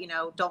 It's that,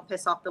 don't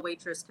piss off the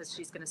waitress because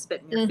she's going to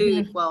spit in your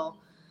food. Well,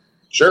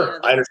 sure,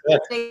 I understand.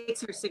 The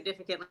stakes are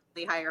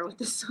significantly higher with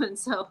this one.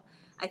 So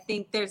I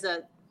think there's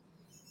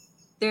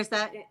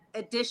that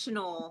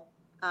additional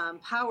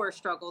power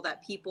struggle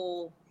that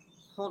people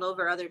hold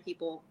over other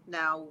people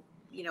now,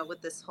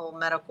 with this whole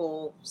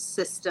medical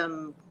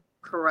system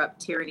corrupt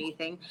tyranny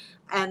thing,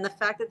 and the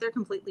fact that they're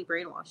completely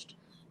brainwashed.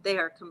 They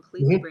are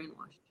completely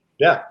brainwashed.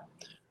 Yeah.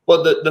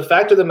 Well, the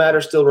fact of the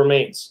matter still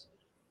remains.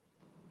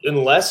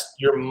 Unless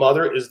your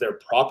mother is their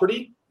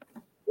property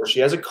or she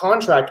has a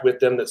contract with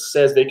them that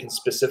says they can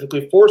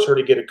specifically force her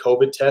to get a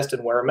COVID test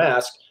and wear a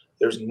mask,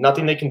 there's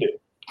nothing they can do.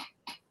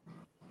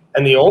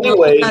 And the only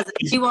way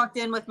she walked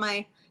in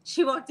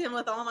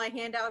with all my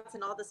handouts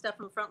and all the stuff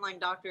from Frontline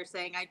Doctors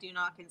saying, I do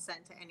not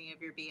consent to any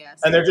of your BS.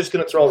 And they're just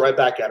going to throw it right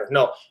back at her.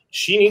 No,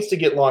 she needs to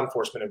get law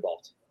enforcement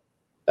involved.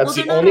 That's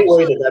the only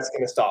way that's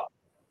going to stop.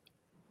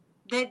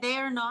 They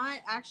are not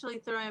actually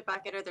throwing it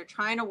back at her. They're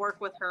trying to work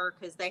with her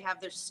because they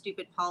have their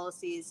stupid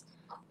policies.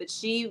 But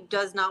she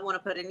does not want to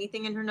put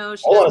anything in her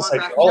nose. Hold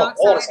on.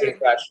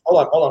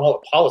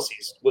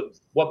 Policies?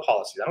 What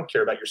policies? I don't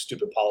care about your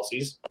stupid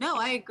policies. No,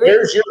 I agree.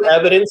 Where's your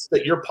evidence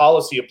that your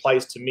policy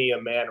applies to me,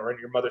 a man, or in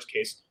your mother's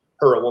case,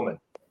 her, a woman?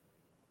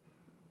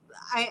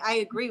 I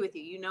agree with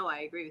you.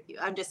 I agree with you.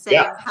 I'm just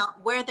saying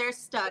where they're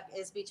stuck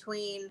is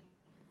between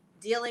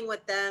dealing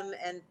with them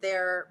and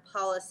their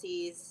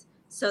policies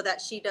so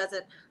that she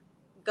doesn't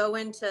go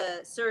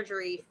into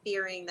surgery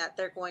fearing that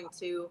they're going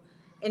to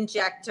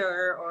inject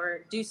her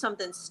or do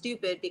something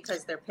stupid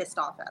because they're pissed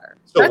off at her.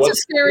 So that's a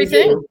scary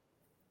thing.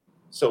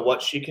 So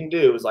what she can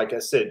do is, like I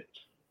said,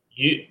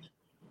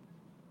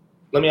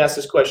 let me ask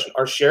this question.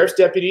 Are sheriff's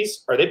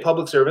deputies, are they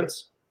public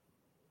servants?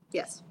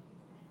 Yes.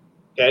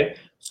 Okay.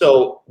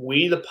 So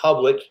we, the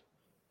public,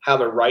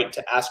 have a right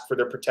to ask for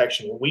their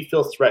protection when we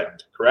feel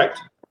threatened, correct?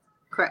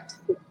 Correct.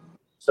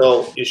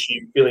 So is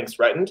she feeling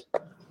threatened?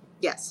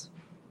 Yes.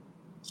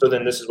 So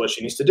then this is what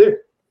she needs to do.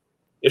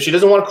 If she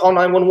doesn't want to call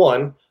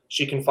 911,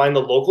 she can find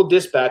the local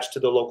dispatch to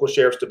the local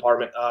sheriff's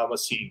department.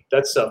 Let's see,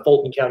 that's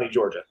Fulton County,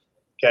 Georgia.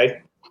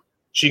 Okay.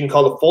 She can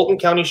call the Fulton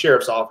County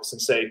Sheriff's Office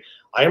and say,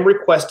 I am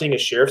requesting a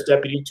sheriff's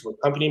deputy to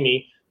accompany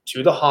me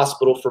to the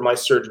hospital for my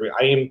surgery.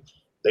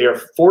 They are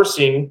forced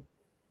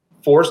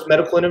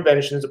medical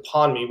interventions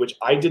upon me, which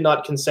I did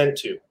not consent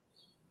to.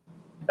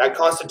 That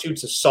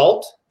constitutes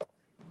assault,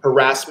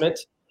 harassment,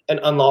 and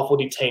unlawful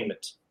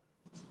detainment.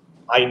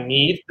 I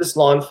need this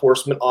law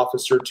enforcement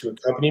officer to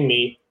accompany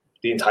me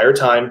the entire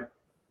time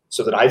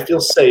so that I feel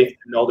safe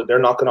and know that they're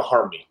not going to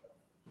harm me.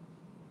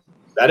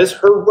 That is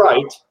her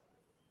right.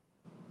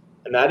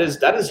 And that's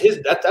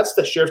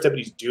the sheriff's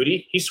deputy's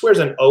duty. He swears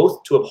an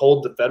oath to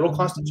uphold the federal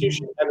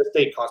constitution and the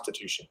state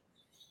constitution.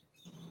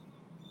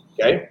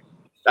 Okay?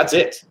 That's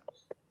it.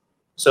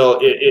 So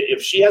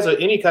if she has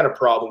any kind of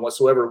problem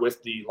whatsoever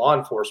with the law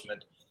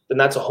enforcement, then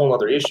that's a whole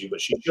other issue,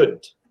 but she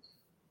shouldn't.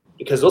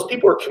 Because those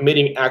people are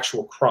committing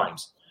actual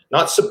crimes,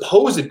 not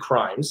supposed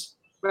crimes.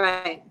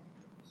 Right.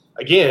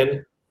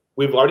 Again,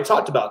 we've already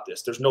talked about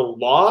this. There's no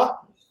law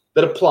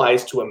that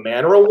applies to a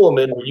man or a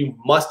woman where you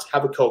must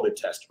have a COVID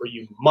test or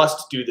you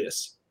must do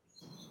this.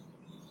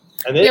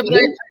 And then,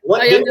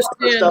 I understand.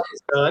 Her stuff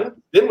is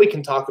done, then we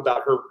can talk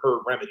about her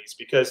remedies,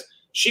 because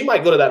she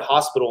might go to that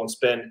hospital and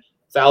spend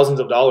thousands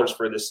of dollars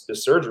for this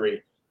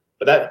surgery,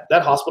 but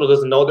that hospital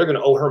doesn't know they're going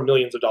to owe her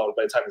millions of dollars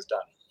by the time it's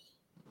done.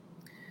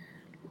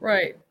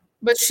 Right.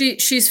 But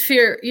she's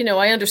fear,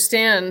 I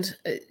understand.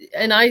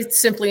 And I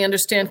simply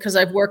understand because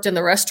I've worked in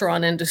the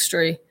restaurant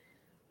industry.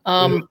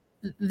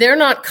 They're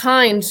not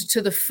kind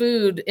to the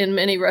food in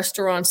many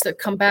restaurants that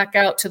come back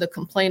out to the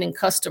complaining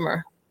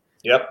customer.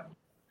 Yep.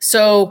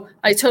 So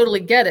I totally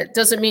get it.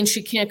 Doesn't mean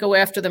she can't go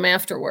after them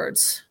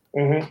afterwards.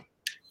 Mm-hmm.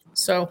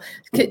 So,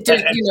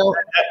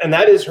 and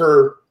that is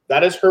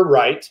her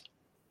right,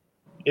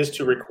 is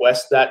to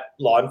request that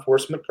law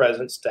enforcement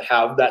presence, to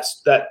have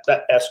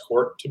that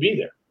escort to be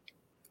there.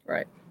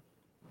 Right.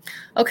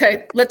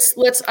 Okay. Let's.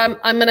 I'm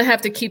going to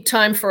have to keep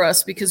time for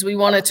us because we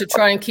wanted to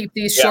try and keep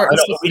these short. I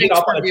know. We get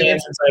off on a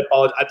tangent. I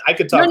apologize. I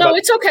could talk. No,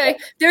 it's okay.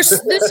 This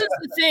is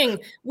the thing.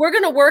 We're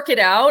going to work it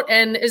out,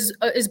 and as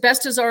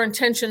best as our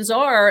intentions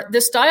are,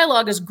 this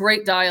dialogue is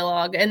great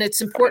dialogue, and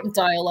it's important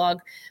dialogue.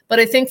 But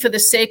I think for the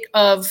sake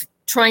of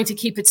trying to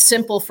keep it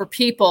simple for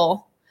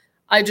people,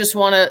 I just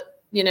want to,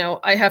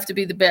 I have to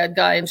be the bad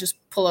guy and just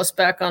pull us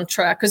back on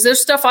track because there's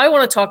stuff I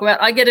want to talk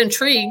about. I get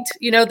intrigued.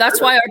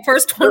 That's why our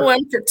first one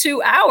went for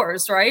 2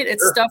 hours, right?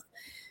 It's stuff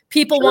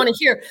people want to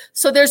hear.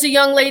 So there's a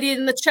young lady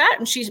in the chat,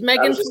 and she's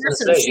Megan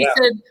Pearson. She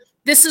said,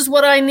 this is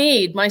what I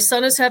need. My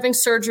son is having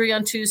surgery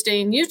on Tuesday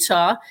in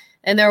Utah,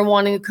 and they're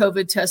wanting a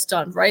COVID test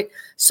done, right?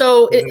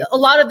 So a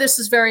lot of this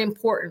is very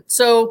important.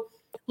 So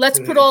let's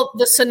put all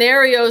the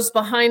scenarios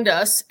behind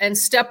us. And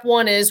step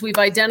one is we've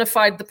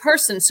identified the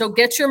person. So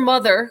get your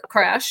mother,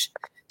 Crash,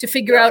 to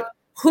figure out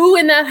who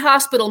in that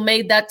hospital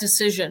made that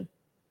decision.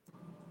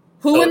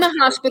 Who in the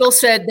hospital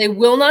said they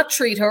will not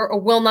treat her or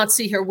will not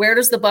see her? Where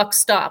does the buck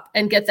stop?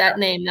 And get that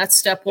name. That's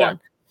step one.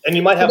 And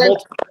you might have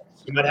multiple.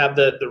 You might have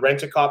the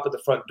rent-a-cop at the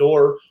front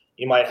door.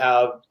 You might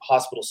have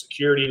hospital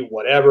security,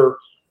 whatever,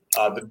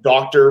 the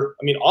doctor.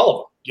 I mean, all of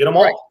them. Get them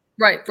all.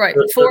 Right.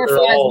 4, 5,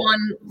 1,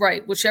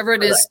 right. Whichever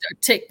it is,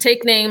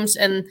 take names.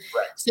 And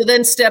so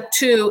then step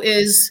 2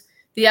 is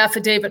the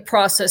affidavit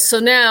process. So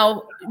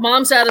now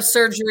mom's out of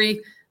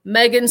surgery.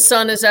 Megan's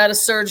son is out of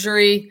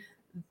surgery.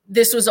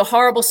 This was a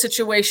horrible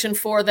situation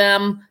for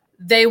them.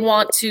 They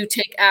want to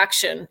take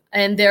action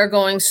and they're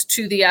going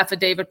to the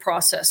affidavit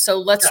process. So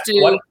let's do.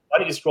 Why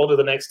don't you scroll to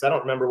the next? I don't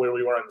remember where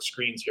we were on the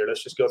screens here.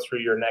 Let's just go through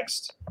your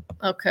next.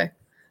 Okay.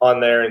 On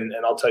there, and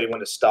I'll tell you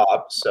when to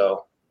stop.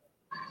 So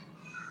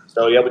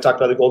yeah, we talked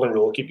about the golden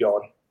rule. We'll keep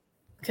going.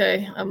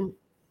 Okay.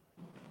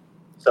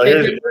 So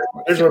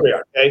here's where we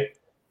are. Okay.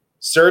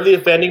 Serve the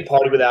offending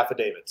party with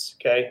affidavits.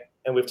 Okay.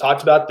 And we've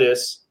talked about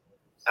this.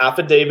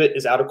 Affidavit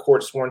is out of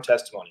court sworn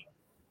testimony.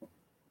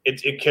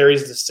 It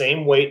carries the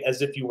same weight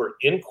as if you were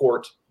in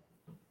court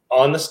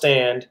on the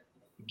stand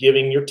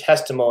giving your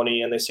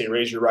testimony, and they say,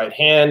 raise your right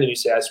hand, and you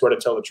say, I swear to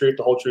tell the truth,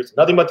 the whole truth,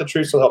 nothing but the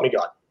truth, so help me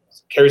God.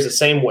 It carries the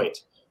same weight.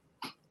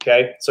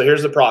 Okay. So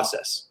here's the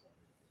process.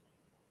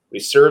 We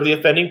serve the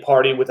offending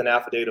party with an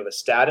affidavit of a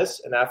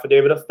status, an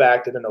affidavit of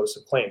fact, and a notice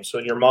of claim. So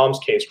in your mom's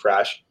case,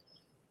 Crash,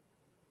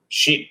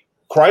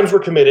 crimes were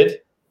committed.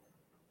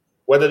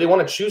 Whether they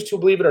want to choose to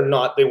believe it or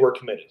not, they were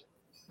committed.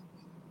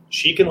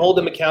 She can hold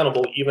them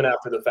accountable even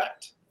after the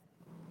fact.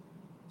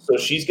 So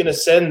she's going to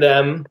send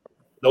them,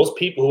 those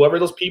people, whoever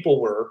those people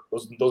were,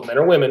 those men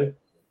or women,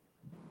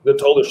 that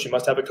told her she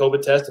must have a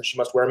COVID test and she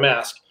must wear a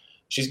mask.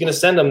 She's going to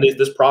send them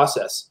this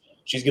process.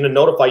 She's going to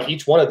notify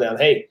each one of them,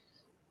 hey,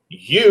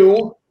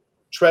 you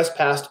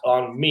trespassed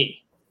on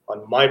me,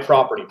 on my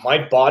property.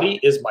 My body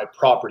is my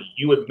property.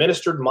 You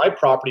administered my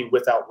property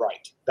without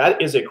right.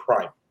 That is a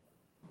crime.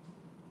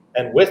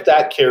 And with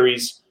that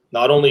carries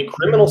not only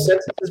criminal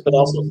sentences, but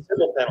also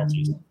civil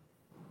penalties.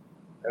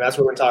 And that's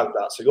what we're talking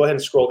about. So go ahead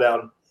and scroll down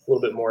a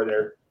little bit more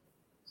there.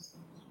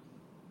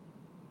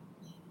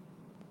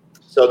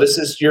 So this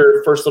is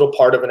your first little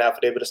part of an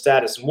affidavit of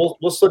status. And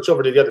we'll switch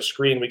over to the other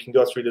screen. We can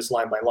go through this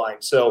line by line.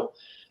 So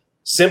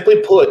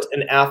simply put,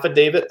 an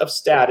affidavit of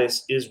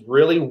status is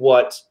really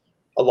what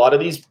a lot of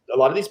these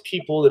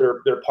people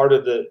they're part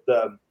of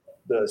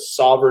the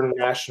sovereign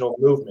national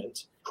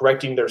movement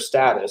correcting their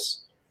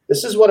status.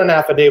 This is what an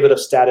affidavit of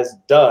status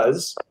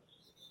does.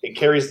 It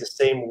carries the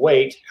same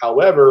weight.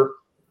 However,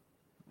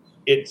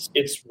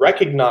 it's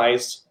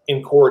recognized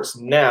in courts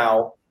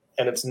now,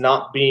 and it's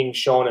not being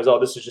shown as, oh,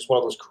 this is just one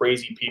of those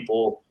crazy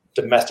people,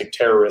 domestic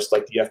terrorists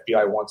like the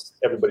FBI wants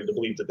everybody to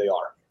believe that they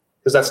are,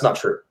 because that's not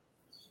true.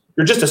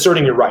 You're just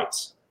asserting your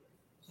rights,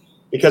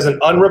 because an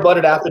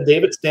unrebutted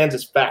affidavit stands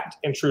as fact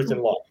and truth in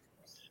law,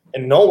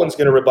 and no one's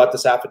going to rebut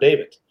this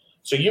affidavit.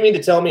 So you mean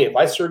to tell me if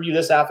I serve you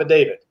this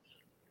affidavit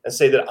and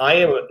say that I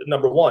am,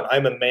 number one,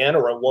 I'm a man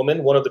or a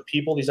woman, one of the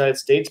people of the United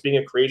States, being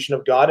a creation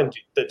of God and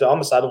the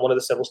domicile in one of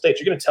the several states,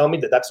 you're going to tell me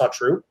that that's not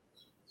true?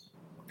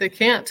 They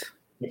can't.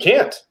 You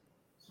can't.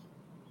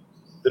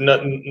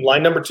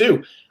 Line number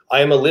 2,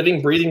 I am a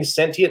living, breathing,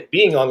 sentient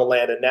being on the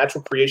land, a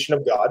natural creation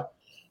of God,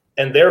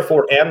 and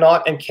therefore am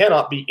not and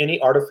cannot be any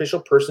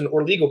artificial person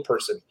or legal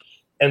person,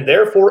 and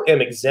therefore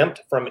am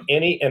exempt from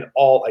any and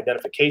all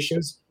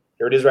identifications.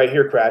 Here it is right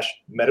here, Crash.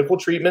 Medical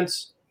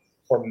treatments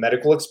or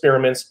medical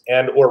experiments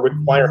and or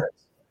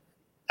requirements.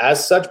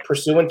 As such,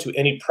 pursuant to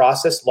any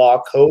process,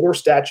 law, code, or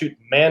statute,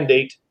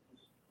 mandate,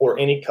 or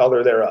any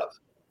color thereof.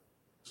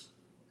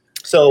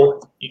 So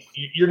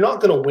you're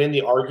not going to win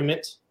the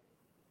argument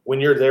when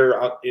you're there,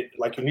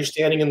 like when you're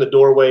standing in the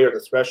doorway or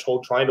the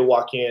threshold trying to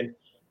walk in.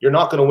 You're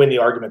not going to win the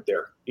argument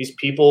there. These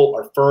people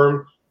are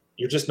firm.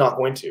 You're just not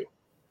going to.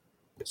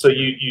 So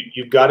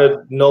you've got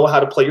to know how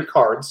to play your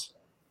cards.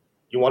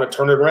 You want to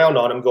turn it around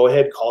on them, go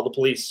ahead, call the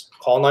police,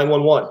 call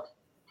 911.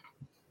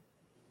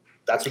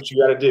 That's what you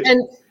got to do.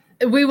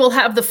 And we will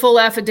have the full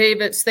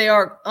affidavits. They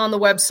are on the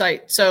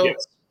website. So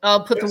yes.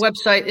 I'll put the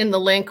website in the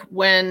link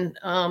when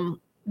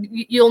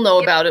you'll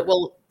know about it.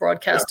 We'll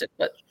broadcast it.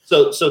 But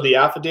So the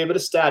affidavit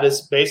of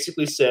status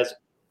basically says,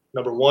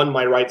 number 1,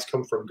 my rights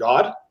come from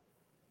God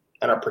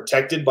and are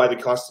protected by the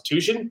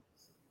Constitution.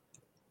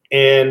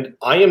 And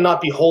I am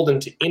not beholden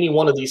to any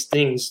one of these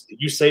things that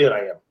you say that I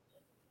am.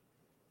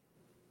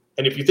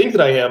 And if you think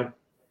that I am,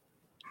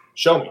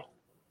 show me.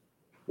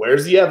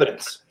 Where's the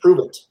evidence? Prove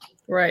it.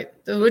 Right.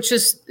 Which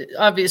is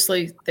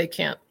obviously they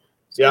can't.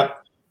 Yeah.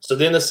 So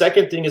then the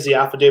second thing is the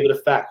affidavit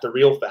of fact, the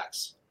real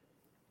facts.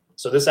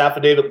 So this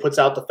affidavit puts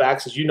out the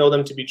facts as you know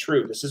them to be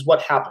true. This is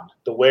what happened,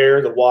 the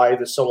where, the why,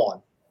 the so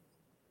on.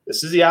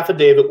 This is the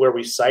affidavit where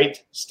we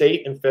cite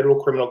state and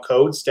federal criminal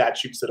code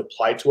statutes that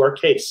apply to our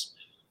case.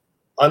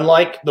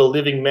 Unlike the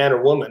living man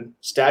or woman,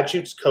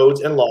 statutes,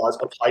 codes, and laws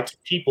apply to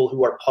people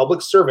who are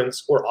public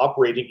servants or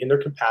operating in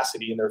their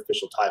capacity in their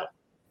official title.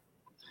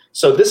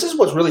 So this is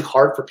what's really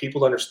hard for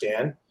people to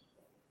understand.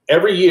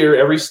 Every year,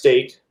 every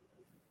state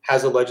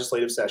has a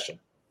legislative session.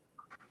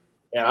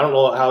 And I don't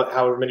know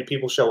however many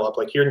people show up.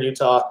 Like here in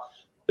Utah,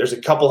 there's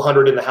a couple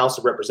hundred in the House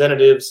of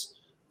Representatives,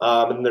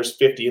 and there's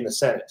 50 in the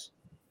Senate.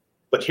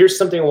 But here's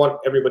something I want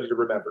everybody to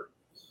remember.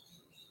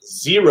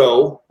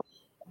 0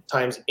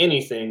 times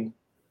anything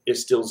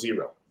is still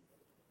 0.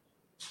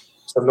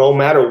 So no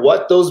matter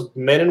what those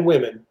men and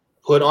women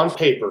put on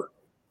paper,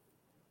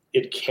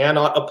 it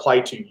cannot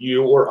apply to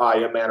you or I,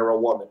 a man or a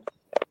woman,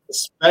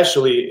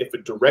 especially if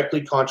it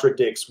directly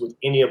contradicts with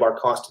any of our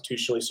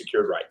constitutionally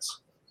secured rights,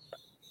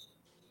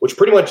 which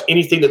pretty much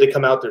anything that they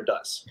come out there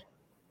does,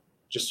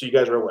 just so you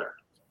guys are aware.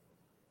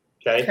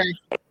 Okay.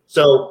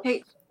 So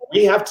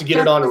we have to get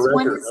it on a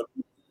record.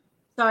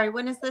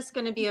 When is this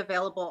going to be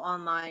available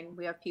online?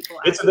 We have people.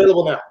 It's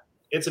available now.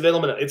 It's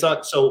available now. It's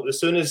on. So as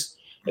soon as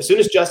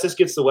Justice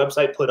gets the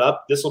website put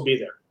up, this will be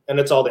there, and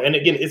it's all there. And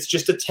again, it's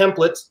just a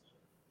template.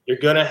 You're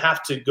going to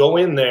have to go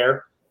in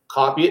there,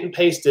 copy it and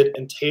paste it,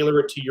 and tailor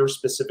it to your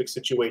specific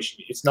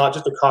situation. It's not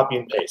just a copy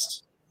and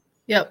paste.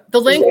 Yeah, the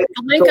link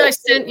I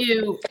sent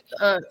you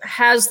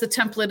has the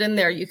template in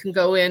there. You can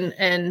go in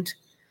and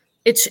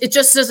it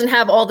just doesn't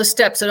have all the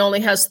steps. It only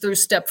has through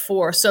step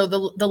 4. So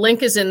the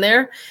link is in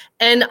there.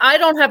 And I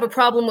don't have a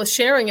problem with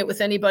sharing it with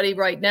anybody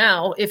right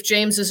now if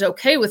James is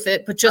okay with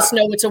it, but just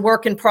know it's a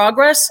work in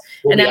progress.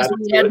 And as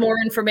we add more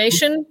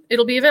information,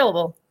 it'll be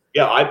available.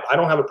 Yeah, I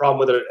don't have a problem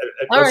with it.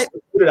 Let's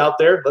put it out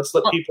there. Let's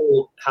let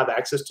people have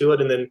access to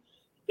it. And then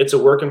it's a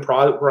work in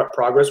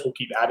progress. We'll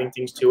keep adding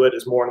things to it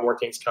as more and more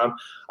things come.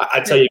 I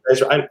tell you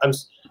guys,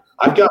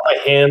 I've got my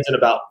hands in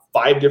about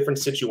 5 different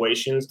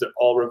situations that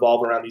all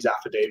revolve around these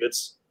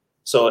affidavits.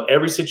 So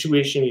every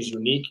situation is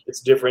unique, it's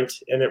different,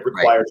 and it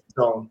requires its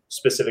own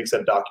specific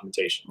set of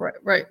documentation.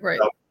 Right.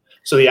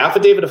 So the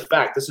affidavit of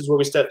fact, this is where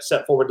we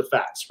set forward the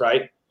facts,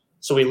 right?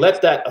 So we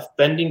let that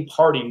offending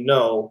party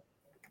know,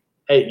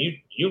 hey,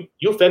 you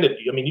offended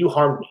me. I mean, you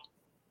harmed me.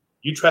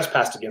 You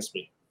trespassed against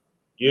me.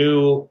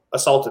 You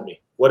assaulted me,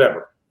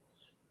 whatever.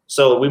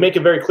 So we make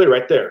it very clear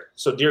right there.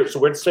 So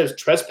where it says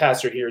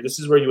trespasser here, this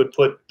is where you would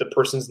put the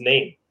person's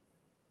name.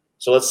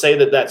 So let's say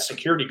that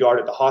security guard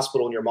at the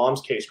hospital in your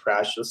mom's case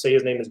crashed. Let's say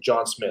his name is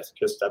John Smith,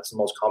 because that's the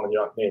most common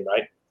name,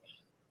 right?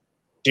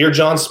 Dear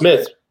John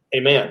Smith, a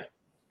man.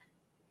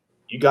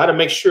 You got to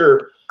make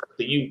sure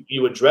that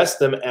you address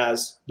them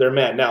as their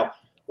man. Now,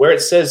 where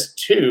it says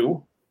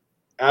to,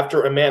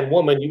 after a man,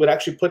 woman, you would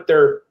actually put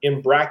there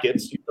in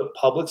brackets, you put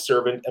public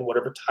servant and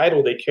whatever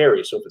title they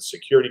carry. So if it's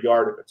security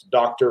guard, if it's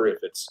doctor, if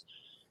it's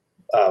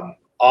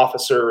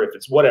officer, if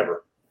it's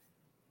whatever,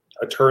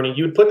 attorney,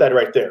 you would put that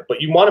right there.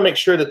 But you want to make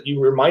sure that you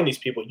remind these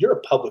people, you're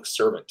a public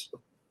servant.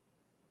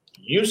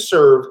 You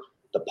serve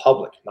the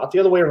public, not the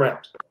other way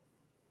around.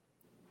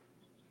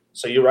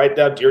 So you write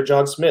down, Dear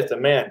John Smith, a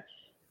man.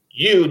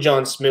 You,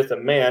 John Smith, a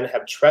man,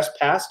 have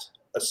trespassed,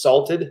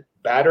 assaulted,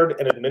 battered,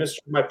 and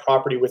administered my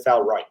property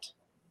without right.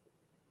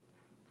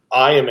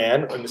 I, a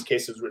man, in this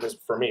case is written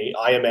for me,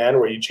 I, a man,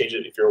 where you change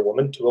it if you're a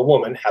woman to a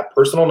woman, have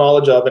personal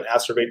knowledge of and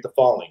asseverate the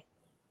following.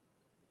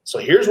 So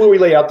here's where we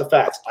lay out the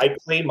facts. I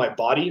claim my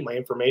body, my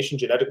information,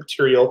 genetic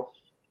material,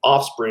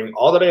 offspring,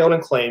 all that I own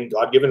and claim,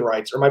 God-given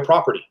rights, are my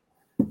property.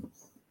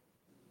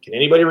 Can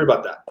anybody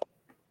rebut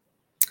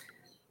that?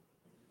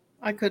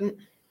 I couldn't.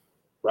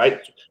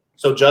 Right?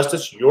 So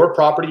Justice, your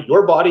property,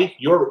 your body,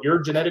 your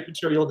genetic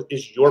material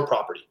is your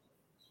property.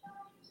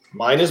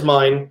 Mine is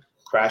mine,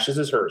 Crash's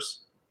is hers.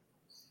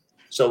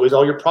 So is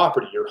all your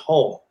property, your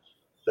home,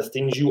 the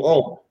things you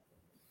own.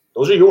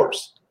 Those are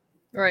yours.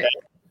 Right.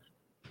 Okay?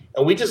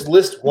 And we just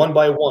list one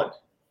by one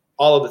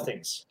all of the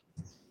things.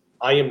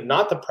 I am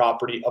not the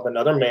property of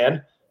another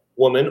man,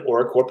 woman,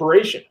 or a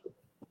corporation.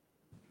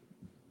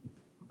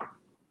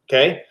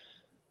 Okay?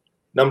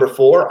 Number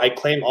 4, I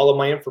claim all of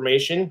my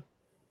information,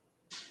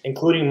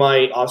 including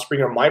my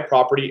offspring, are my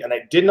property, and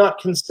I did not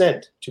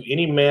consent to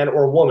any man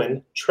or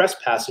woman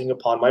trespassing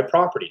upon my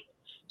property.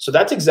 So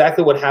that's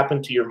exactly what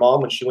happened to your mom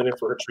when she went in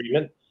for her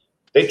treatment.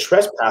 They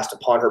trespassed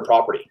upon her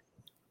property.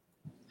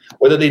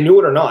 Whether they knew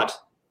it or not,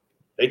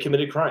 they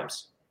committed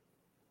crimes.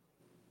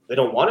 They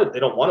don't want it.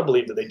 They don't want to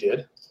believe that they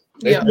did.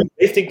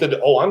 They think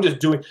that,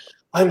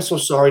 I'm so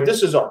sorry.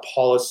 This is our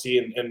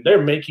policy, and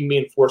they're making me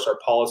enforce our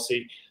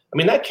policy. I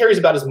mean, that carries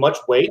about as much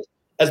weight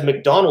as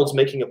McDonald's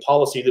making a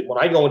policy that when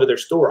I go into their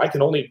store, I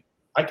can only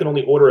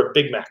order a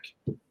Big Mac.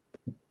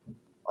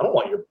 I don't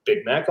want your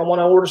Big Mac. I want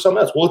to order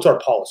something else. Well, it's our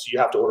policy. You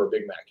have to order a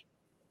Big Mac.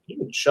 You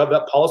can shove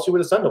that policy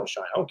where the sun don't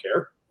shine. I don't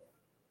care.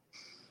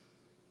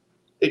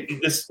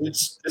 This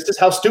is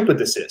how stupid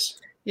this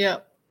is. Yeah.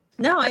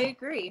 No, I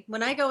agree.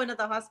 When I go into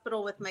the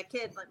hospital with my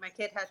kid, like my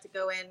kid had to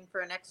go in for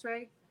an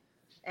x-ray,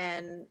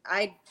 and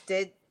I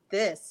did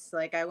this.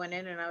 Like I went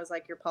in and I was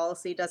like, your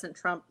policy doesn't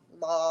trump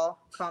law,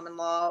 common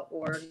law,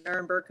 or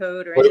Nuremberg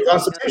Code or anything. Or the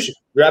Constitution.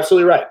 You're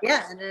absolutely right.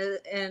 Yeah,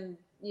 and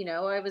you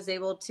know, I was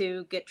able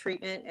to get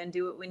treatment and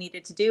do what we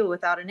needed to do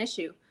without an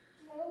issue.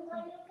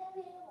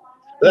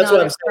 That's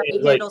what I'm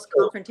saying. Handles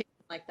confrontation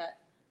like that.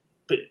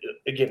 But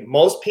again,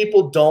 most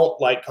people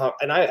don't like,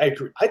 and I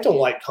agree. I don't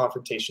like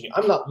confrontation.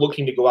 I'm not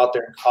looking to go out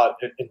there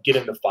and get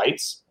into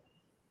fights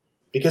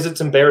because it's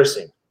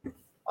embarrassing.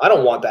 I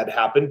don't want that to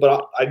happen,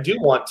 but I do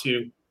want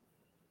to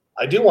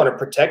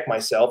protect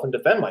myself and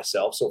defend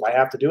myself. So if I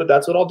have to do it,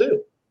 that's what I'll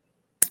do.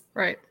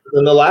 Right.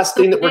 And the last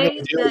thing that we're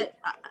going to do.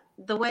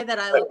 The way that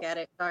I look at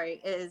it,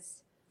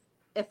 is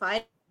if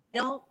I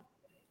don't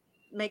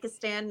make a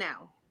stand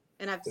now,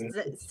 and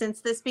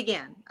since this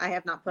began, I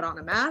have not put on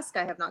a mask.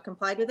 I have not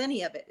complied with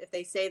any of it. If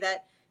they say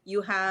that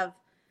you have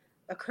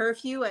a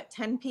curfew at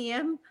 10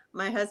 p.m.,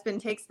 my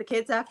husband takes the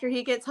kids after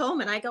he gets home,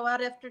 and I go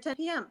out after 10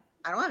 p.m.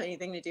 I don't have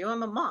anything to do.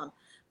 I'm a mom,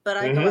 but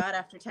I go out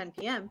after 10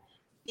 p.m.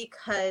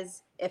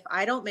 because if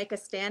I don't make a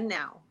stand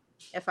now,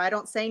 if I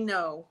don't say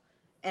no,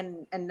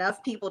 and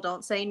enough people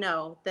don't say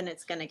no, then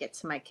it's going to get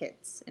to my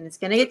kids, and it's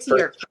going to get to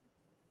your kids.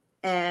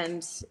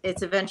 And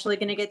it's eventually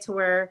going to get to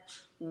where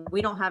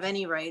we don't have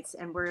any rights,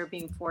 and we're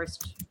being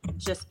forced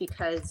just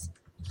because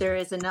there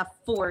is enough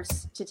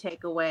force to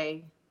take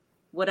away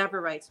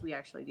whatever rights we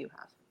actually do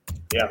have.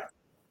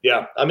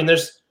 Yeah. I mean,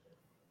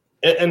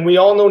 and we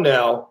all know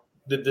now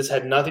that this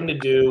had nothing to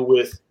do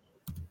with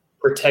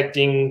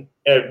protecting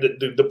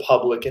the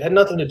public. It had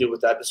nothing to do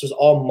with that. This was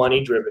all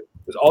money driven.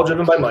 It was all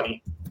driven by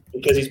money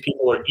because these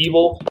people are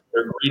evil,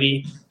 they're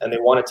greedy, and they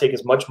want to take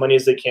as much money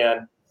as they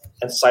can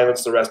and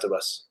silence the rest of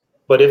us.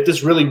 But if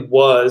this really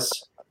was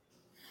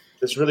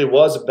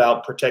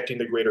about protecting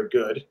the greater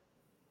good,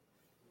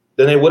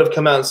 then they would have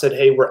come out and said,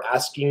 hey, we're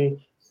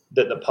asking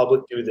that the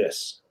public do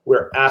this.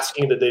 We're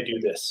asking that they do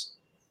this.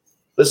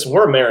 Listen,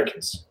 we're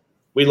Americans.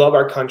 We love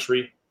our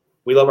country.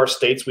 We love our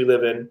states we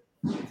live in.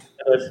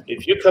 And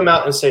if you come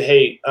out and say,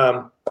 hey,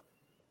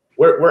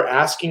 we're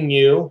asking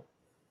you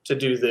to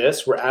do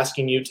this, we're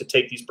asking you to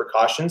take these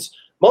precautions,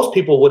 most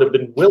people would have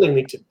been willing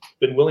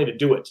to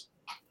do it.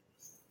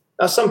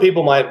 Now, some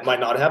people might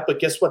not have, but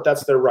guess what?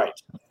 That's their right.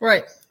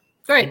 Right.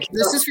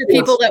 This is for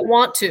people that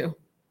want to.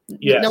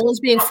 Yes. No one's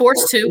being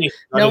forced to.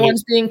 No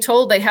one's being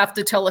told they have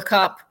to tell a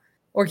cop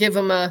or give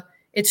them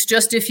it's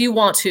just if you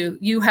want to,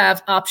 you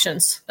have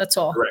options. That's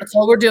all. Correct. That's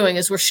all we're doing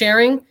is we're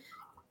sharing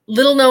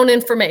little known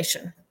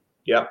information.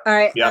 Yeah. All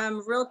right. Yeah.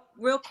 Real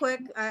quick.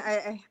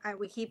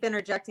 We keep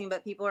interjecting,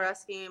 but people are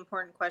asking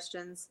important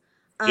questions.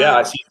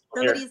 I see.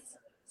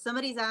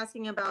 Somebody's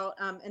asking about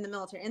in the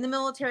military. In the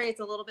military,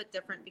 it's a little bit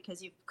different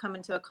because you've come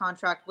into a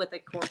contract with a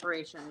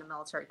corporation, the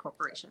military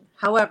corporation.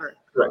 However,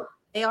 Correct.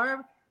 They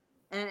are,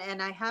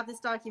 and I have this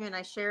document.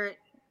 I share it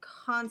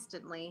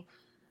constantly.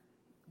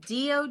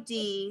 DOD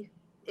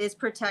is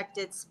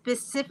protected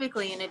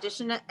specifically, in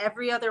addition to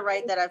every other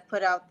right that I've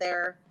put out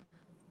there,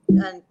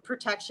 and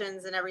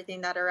protections and everything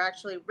that are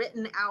actually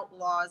written out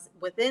laws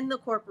within the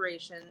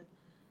corporation.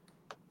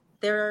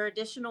 There are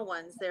additional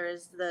ones. There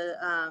is the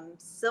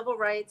civil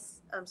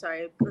rights. I'm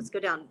sorry, let's go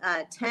down.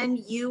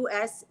 10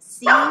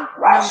 U.S.C.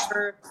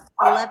 number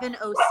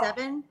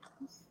 1107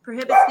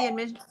 prohibits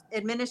the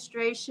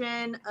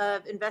administration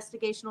of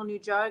investigational new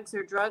drugs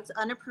or drugs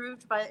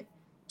unapproved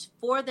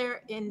for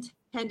their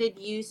intended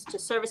use to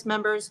service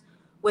members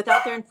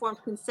without their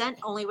informed consent.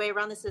 Only way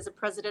around this is a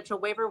presidential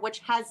waiver, which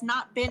has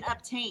not been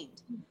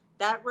obtained.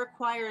 That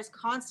requires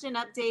constant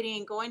updating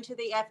and going to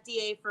the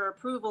FDA for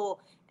approval,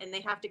 and they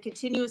have to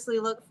continuously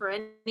look for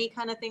any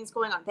kind of things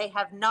going on. They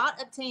have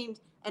not obtained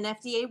an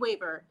FDA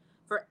waiver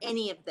for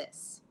any of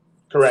this.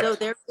 Correct. So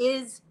there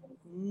is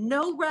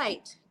no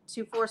right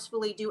to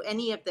forcefully do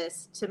any of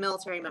this to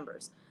military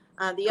members.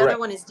 The other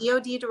one is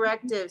DOD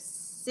Directive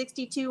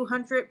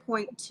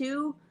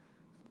 6200.2,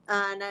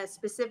 and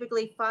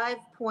specifically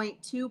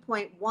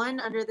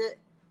 5.2.1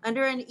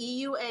 under an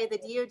EUA, the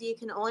DoD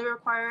can only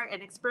require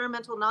an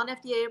experimental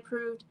non-FDA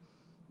approved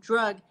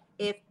drug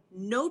if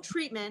no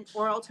treatment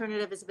or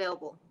alternative is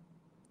available.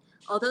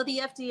 Although the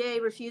FDA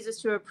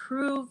refuses to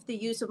approve the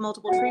use of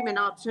multiple treatment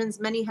options,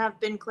 many have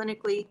been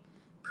clinically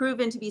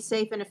proven to be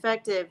safe and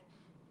effective,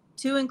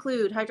 to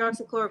include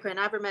hydroxychloroquine,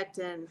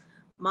 ivermectin,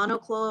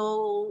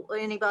 monoclonal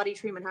antibody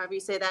treatment, however you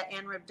say that,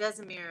 and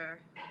remdesivir.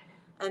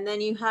 And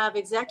then you have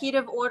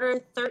Executive Order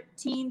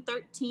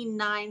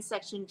 13139,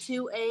 Section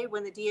 2A,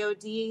 when the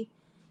DoD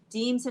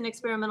deems an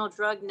experimental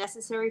drug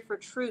necessary for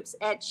troops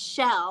at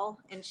shall,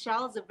 and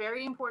shall is a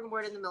very important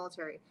word in the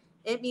military.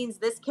 It means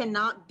this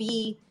cannot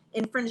be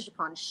infringed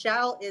upon.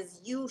 Shall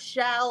is you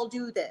shall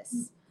do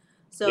this.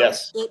 So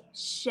yes. It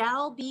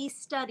shall be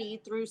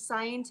studied through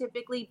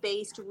scientifically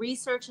based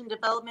research and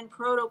development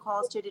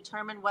protocols to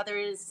determine whether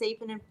it is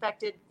safe and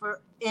effective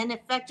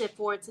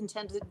for its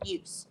intended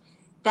use.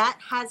 That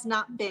has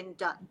not been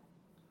done.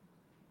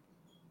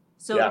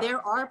 So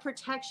there are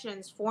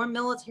protections for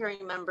military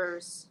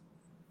members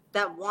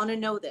that want to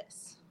know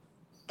this.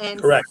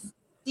 And correct.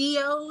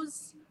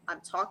 COs, I'm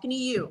talking to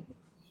you.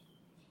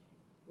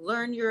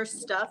 Learn your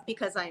stuff,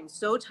 because I am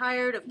so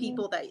tired of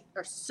people that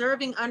are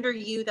serving under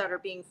you that are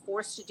being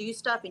forced to do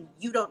stuff and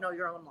you don't know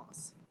your own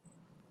laws.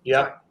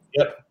 Yep.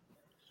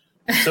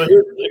 So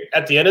here,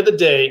 at the end of the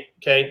day,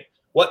 okay,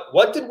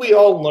 what did we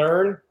all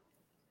learn?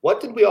 What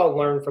did we all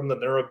learn from the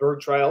Nuremberg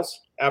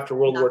trials after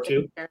World War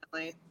II?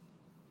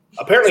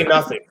 Apparently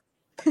nothing.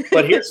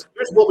 But here's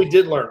what we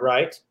did learn,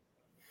 right?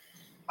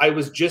 I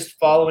was just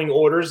following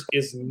orders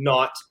is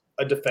not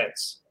a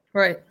defense.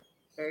 Right.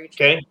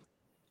 Okay.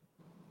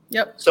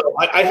 Yep. So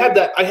I had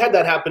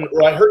that happen.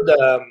 Or I heard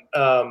that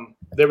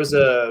there was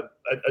a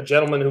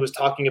gentleman who was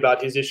talking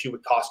about his issue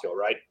with Costco,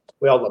 right?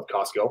 We all love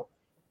Costco.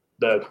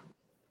 The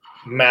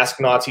mask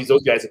Nazis,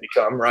 those guys have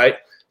become, right?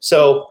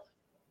 So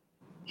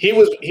he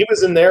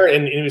was in there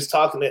and he was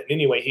talking.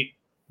 Anyway, he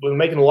was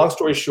making a long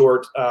story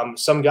short.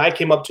 Some guy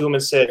came up to him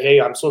and said, "Hey,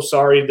 I'm so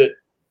sorry that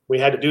we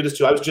had to do this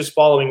to you. I was just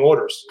following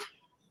orders."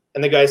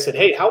 And the guy said,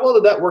 "Hey, how well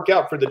did that work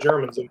out for the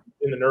Germans in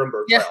the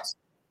Nuremberg trials?"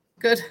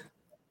 Good.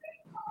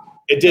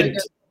 It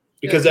didn't,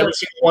 because every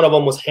single one of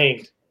them was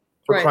hanged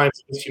for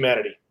crimes against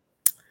humanity.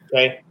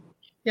 Okay,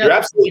 You're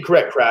absolutely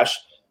correct, Crash.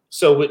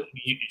 So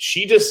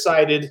she just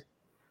cited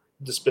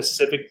the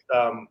specific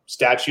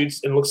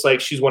statutes, and looks like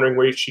she's wondering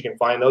where she can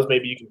find those.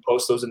 Maybe you can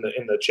post those in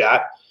the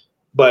chat.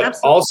 But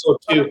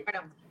absolutely.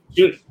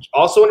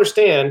 also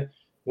understand,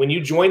 when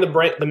you join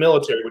the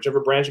military,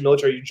 whichever branch of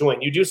military you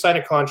join, you do sign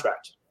a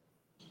contract.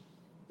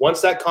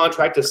 Once that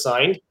contract is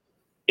signed,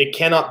 it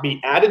cannot be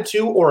added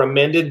to or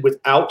amended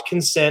without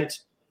consent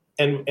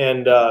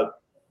and a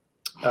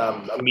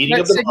meeting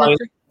of the mind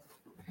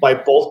by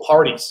both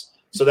parties.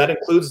 So that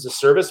includes the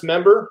service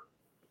member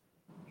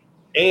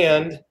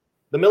and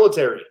the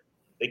military.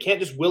 They can't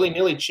just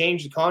willy-nilly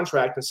change the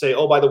contract and say,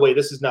 "Oh, by the way,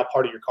 this is now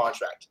part of your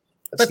contract."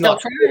 That's but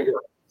not the way it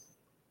works.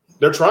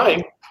 They're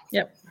trying.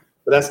 Yep.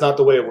 But that's not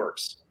the way it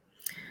works.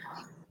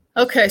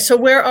 Okay, so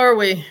where are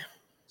we?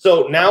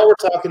 So now we're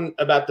talking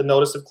about the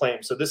notice of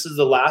claim. So this is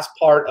the last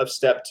part of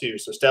step 2.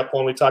 So step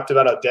 1, we talked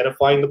about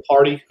identifying the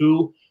party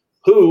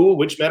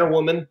which man or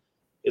woman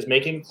is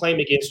making a claim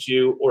against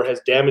you or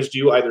has damaged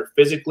you either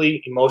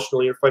physically,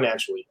 emotionally, or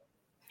financially.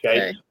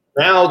 Okay.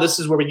 Now this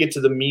is where we get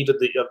to the meat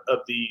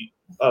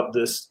of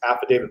this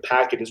affidavit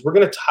packet. Is we're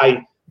going to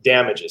tie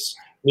damages,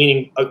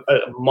 meaning a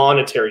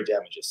monetary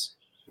damages,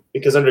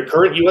 because under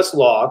current U.S.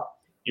 law,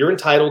 you're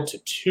entitled to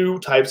two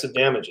types of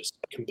damages: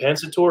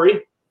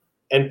 compensatory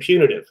and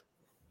punitive.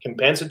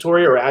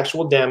 Compensatory are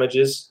actual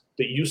damages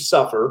that you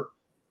suffer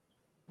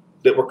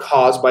that were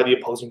caused by the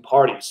opposing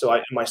party. So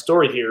in my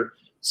story here,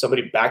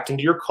 somebody backed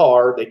into your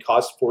car, they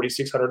caused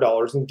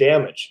 $4,600 in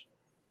damage.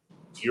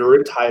 You're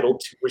entitled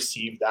to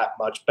receive that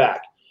much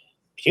back.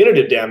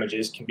 Punitive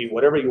damages can be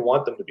whatever you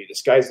want them to be. The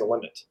sky's the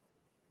limit.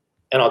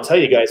 And I'll tell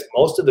you guys,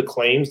 most of the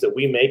claims that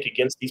we make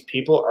against these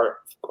people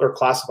are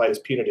classified as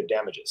punitive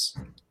damages.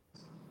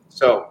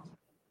 So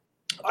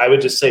I would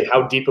just say,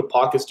 how deep of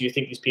pockets do you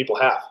think these people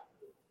have?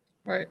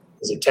 Right.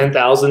 Is it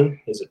 10,000?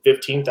 Is it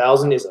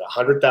 15,000? Is it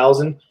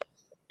 100,000?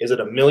 Is it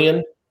 $1 million?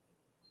 I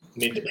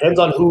mean, it depends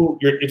on who.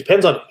 It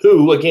depends on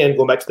who. Again,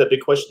 going back to that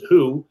big question,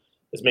 who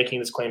is making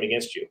this claim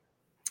against you?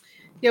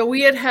 Yeah,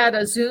 we had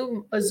a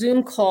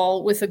Zoom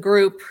call with a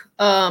group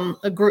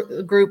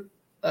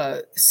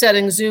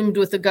setting, Zoomed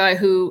with a guy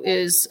who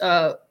is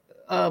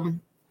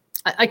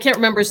I can't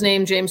remember his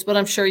name, James, but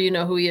I'm sure you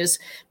know who he is.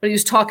 But he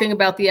was talking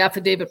about the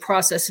affidavit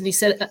process, and he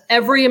said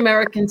every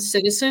American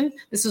citizen,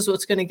 this is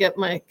what's going to get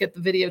the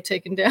video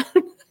taken down,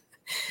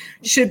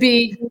 should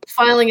be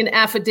filing an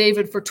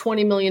affidavit for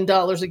 $20 million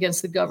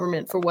against the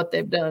government for what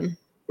they've done.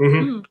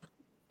 Mm-hmm.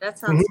 That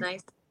sounds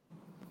nice.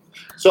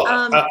 So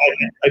I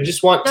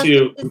just want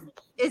to.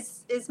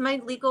 Is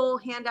my legal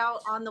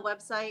handout on the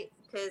website?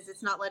 Because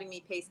it's not letting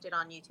me paste it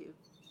on YouTube.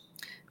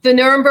 The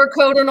Nuremberg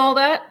Code and all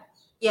that.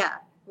 Yeah.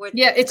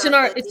 Yeah, it's in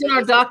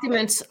our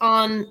documents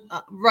on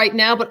right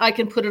now, but I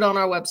can put it on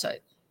our website.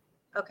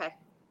 Okay.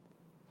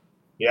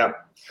 Yeah,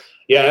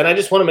 and I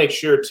just want to make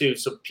sure too,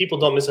 so people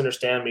don't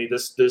misunderstand me.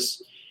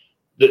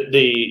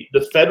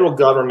 The federal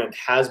government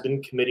has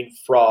been committing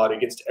fraud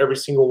against every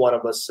single one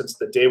of us since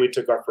the day we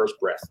took our first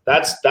breath.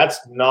 That's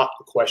not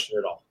a question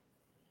at all.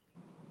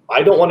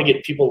 I don't want to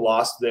get people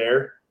lost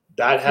there.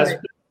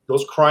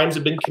 Those crimes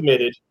have been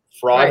committed.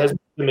 Fraud has been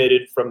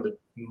committed from the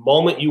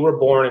moment you were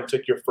born and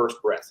took your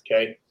first breath.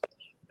 Okay,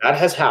 that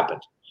has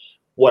happened.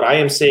 What I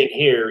am saying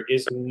here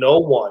is no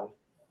one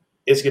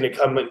is going to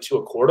come into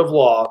a court of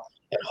law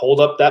and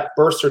hold up that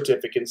birth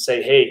certificate and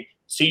say, "Hey,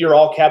 see your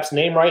all caps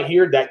name right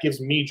here? That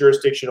gives me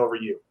jurisdiction over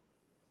you."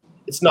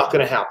 It's not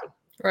going to happen.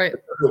 Right.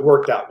 It doesn't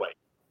work that way.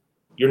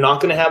 You're not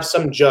going to have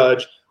some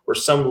judge or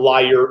some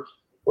liar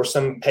or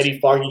some petty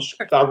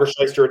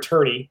Fagerscheister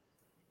attorney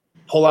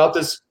pull out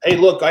this, "Hey,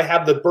 look, I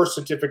have the birth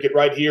certificate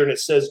right here, and it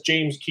says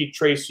James Keith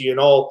Tracy in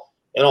all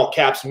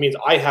caps. It means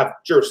I have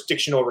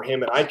jurisdiction over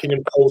him, and I can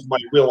impose my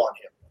will on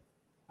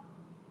him."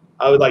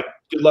 I would like,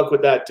 good luck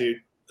with that,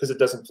 dude, because it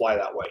doesn't fly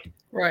that way.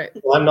 Right.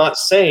 Well, I'm not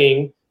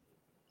saying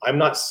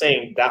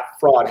that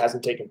fraud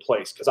hasn't taken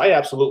place, because I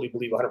absolutely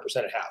believe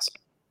 100% it has.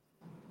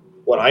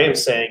 What I am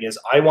saying is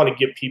I want to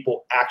give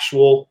people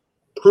actual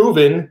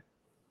proven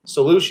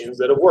solutions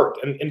that have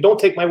worked. And don't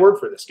take my word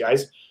for this,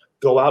 guys.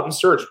 Go out and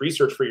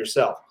research for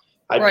yourself.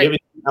 I've given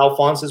you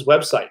Alphonse's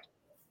website.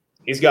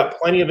 He's got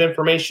plenty of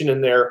information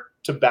in there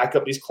to back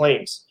up these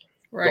claims.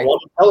 Right. Go on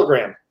to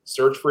Telegram,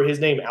 search for his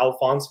name,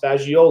 Alphonse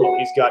Fagiolo.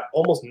 He's got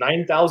almost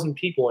 9,000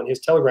 people in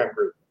his Telegram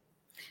group.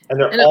 And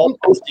they're all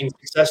posting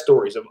success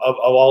stories of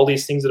all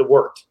these things that have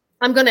worked.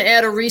 I'm going to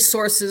add a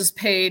resources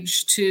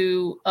page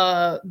to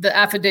the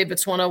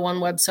Affidavits 101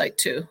 website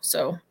too.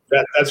 So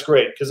that's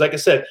great. Because like I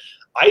said,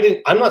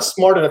 I'm not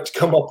smart enough to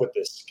come up with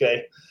this.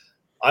 Okay.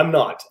 I'm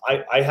not.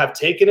 I have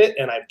taken it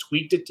and I've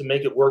tweaked it to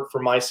make it work for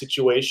my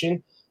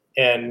situation.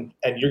 And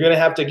you're going to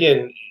have to,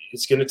 again,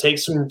 it's going to take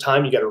some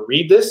time. You got to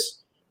read this.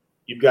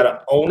 You've got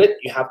to own it.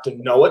 You have to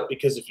know it,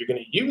 because if you're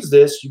going to use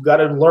this, you've got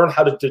to learn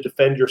how to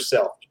defend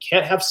yourself. You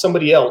can't have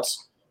somebody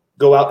else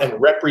go out and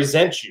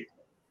represent you,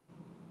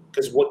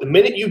 because the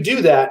minute you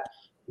do that,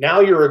 now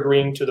you're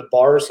agreeing to the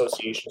Bar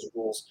Association's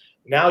rules.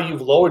 Now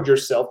you've lowered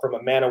yourself from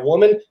a man or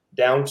woman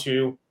down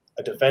to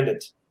a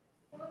defendant.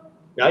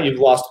 Now you've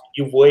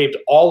waived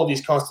all of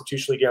these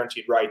constitutionally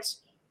guaranteed rights,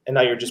 and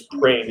now you're just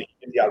praying that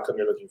you get the outcome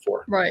you're looking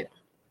for. Right.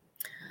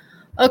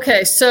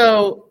 Okay,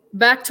 so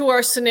back to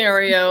our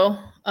scenario.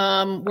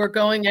 We're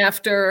going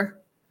after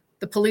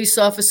the police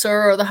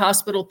officer or the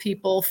hospital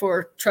people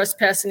for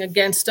trespassing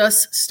against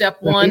us.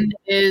 Step one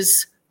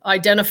is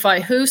identify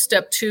who.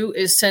 Step two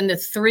is send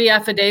 3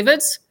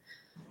 affidavits.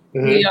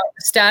 Mm-hmm. We are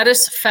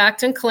status,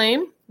 fact, and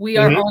claim. We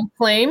are on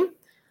claim.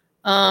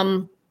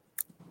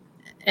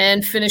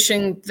 And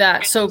finishing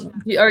that. So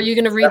are you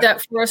going to read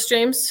that for us,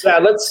 James? Yeah,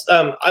 let's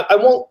I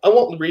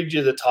won't read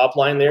you the top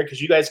line there,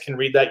 because you guys can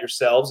read that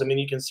yourselves. I mean,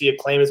 you can see a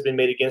claim has been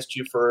made against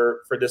you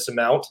for this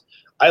amount.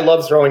 I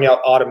love throwing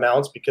out odd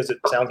amounts because it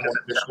sounds more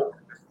official.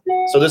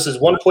 So this is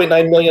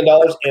 $1.9 million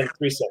and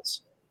 3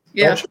 cents.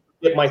 Yeah. Don't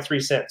get my 3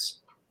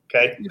 cents.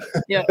 Okay.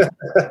 Yeah.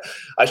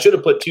 I should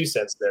have put 2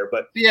 cents there,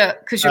 but yeah,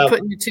 because you're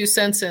putting your 2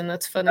 cents in.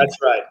 That's funny.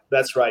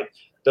 That's right.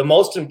 The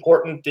most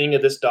important thing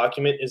of this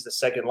document is the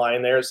second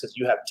line there. It says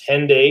you have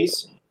 10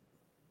 days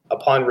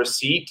upon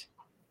receipt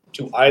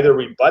to either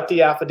rebut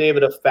the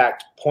affidavit of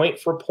fact point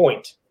for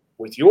point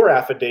with your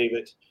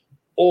affidavit,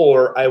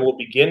 or I will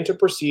begin to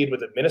proceed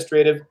with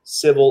administrative,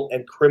 civil,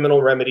 and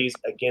criminal remedies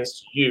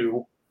against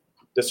you,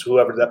 this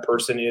whoever that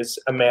person is,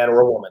 a man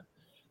or a woman.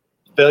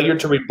 Failure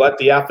to rebut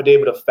the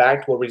affidavit of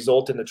fact will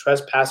result in the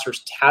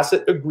trespasser's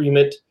tacit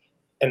agreement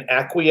and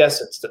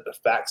acquiescence that the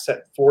facts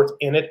set forth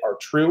in it are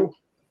true,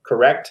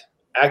 correct,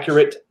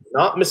 accurate,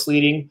 not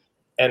misleading,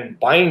 and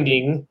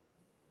binding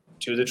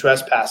to the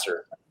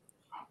trespasser.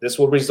 This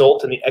will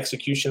result in the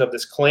execution of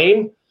this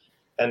claim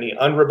and the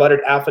unrebutted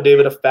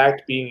affidavit of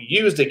fact being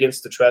used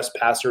against the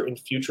trespasser in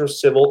future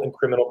civil and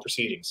criminal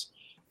proceedings.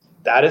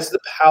 That is the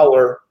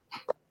power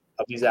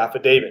of these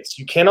affidavits.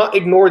 You cannot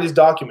ignore these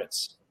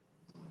documents.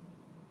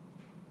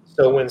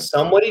 So when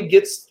someone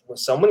gets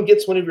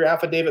one of your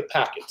affidavit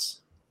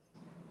packets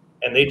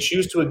and they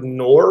choose to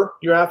ignore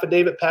your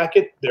affidavit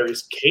packet, there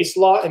is case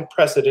law and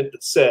precedent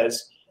that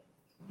says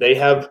they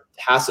have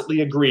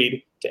tacitly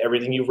agreed to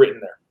everything you've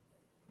written there.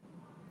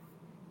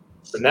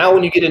 So now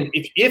when you get in,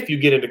 if you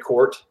get into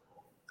court,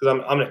 because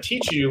I'm going to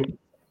teach you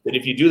that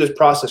if you do this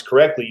process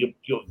correctly,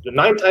 you'll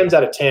 9 times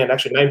out of 10,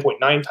 actually 9.9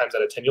 times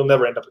out of 10, you'll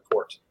never end up in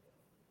court.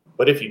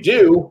 But if you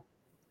do,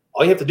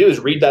 all you have to do is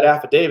read that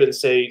affidavit and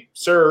say,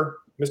 sir,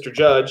 Mr.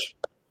 Judge,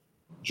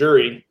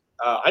 jury,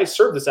 I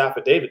served this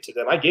affidavit to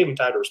them. I gave them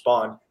time to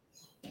respond.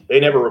 They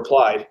never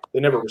replied. They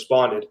never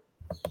responded.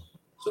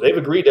 So they've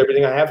agreed to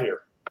everything I have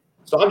here.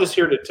 So I'm just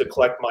here to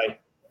collect my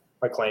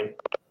claim.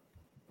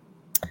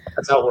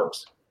 That's how it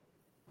works.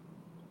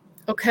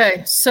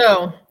 Okay,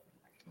 so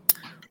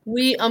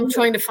I'm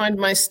trying to find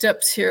my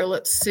steps here.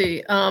 Let's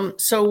see.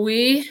 So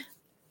we,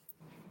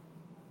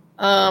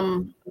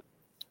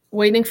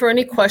 waiting for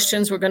any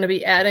questions. We're going to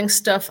be adding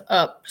stuff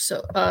up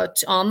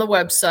on the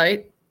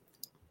website.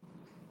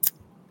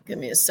 Give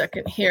me a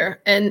second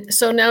here. And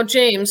so now,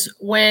 James,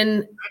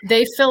 when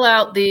they fill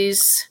out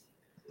these,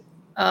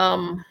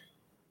 they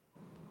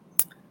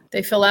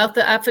fill out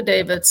the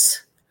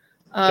affidavits.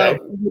 Okay.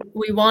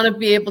 We want to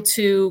be able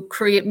to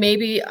create,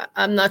 maybe,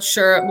 I'm not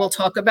sure, we'll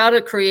talk about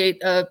it, create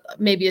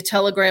maybe a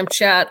Telegram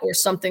chat or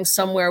something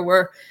somewhere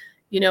where,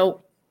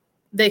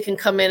 they can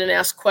come in and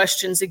ask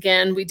questions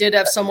again. We did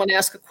have someone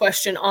ask a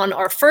question on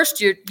our first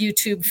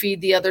YouTube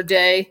feed the other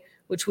day,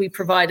 which we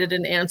provided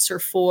an answer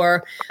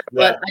for,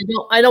 but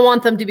I don't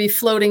want them to be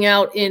floating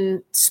out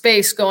in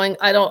space going,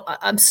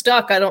 I'm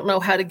stuck. I don't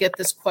know how to get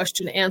this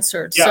question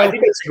answered. Yeah, I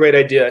think that's a great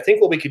idea. I think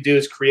what we could do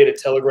is create a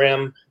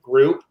Telegram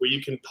group where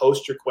you can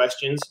post your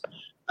questions.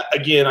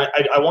 Again,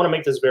 I want to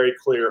make this very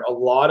clear. A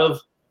lot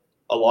of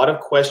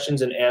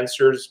questions and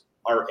answers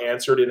are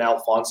answered in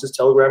Alphonse's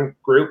Telegram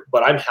group,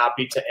 but I'm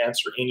happy to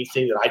answer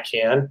anything that I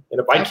can. And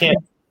if I can't,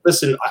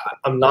 listen,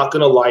 I'm not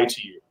going to lie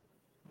to you.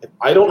 If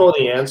I don't know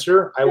the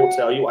answer, I will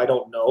tell you I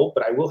don't know,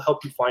 but I will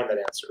help you find that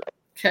answer.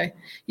 Okay.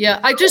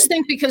 Yeah. I just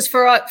think because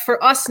for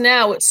us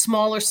now, it's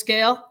smaller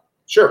scale.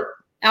 Sure.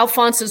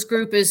 Alphonse's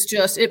group is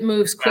it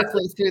moves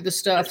quickly through the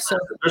stuff. So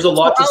there's a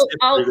lot to say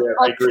there.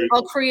 I agree.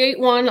 I'll create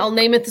one. I'll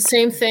name it the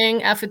same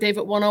thing,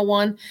 Affidavit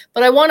 101.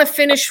 But I want to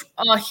finish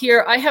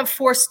here. I have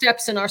 4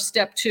 steps in our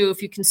step 2,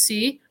 if you can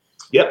see.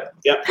 Yep.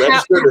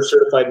 Registered or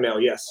certified mail,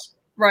 yes.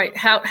 Right.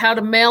 How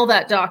to mail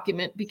that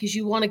document, because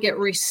you want to get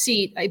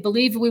receipt. I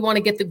believe we want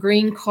to get the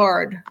green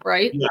card,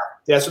 right?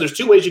 Yeah. So there's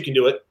 2 ways you can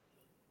do it.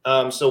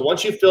 So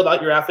once you've filled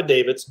out your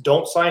affidavits,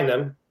 don't sign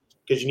them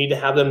because you need to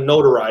have them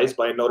notarized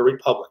by a notary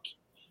public.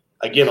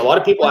 Again, a lot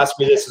of people ask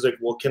me this is like,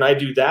 well, can I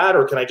do that?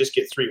 Or can I just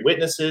get 3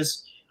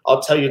 witnesses?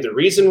 I'll tell you the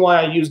reason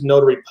why I use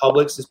notary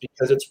publics is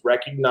because it's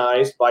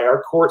recognized by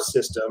our court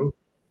system.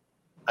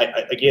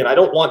 I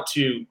don't want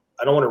to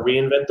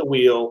reinvent the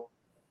wheel.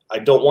 I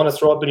don't want to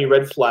throw up any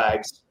red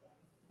flags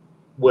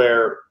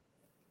where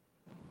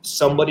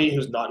somebody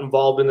who's not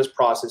involved in this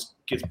process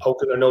gets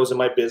poking their nose in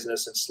my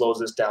business and slows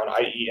this down,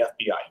 i.e.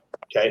 FBI.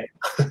 Okay.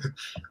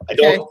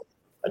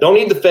 I don't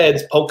need the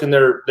feds poking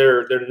their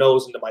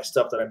nose into my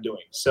stuff that I'm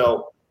doing.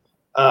 So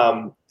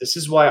this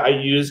is why I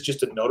use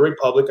just a notary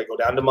public. I go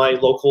down to my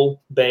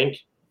local bank.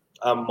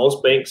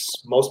 Most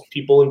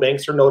people in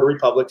banks are notary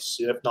publics.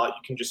 If not,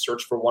 you can just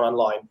search for one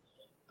online.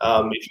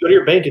 If you go to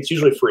your bank, it's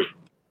usually free,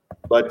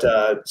 but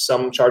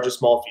some charge a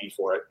small fee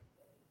for it.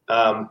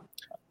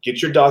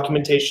 Get your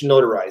documentation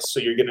notarized.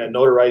 So you're going to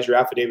notarize your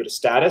affidavit of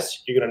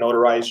status. You're going to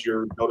notarize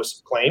your notice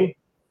of claim.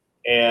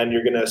 And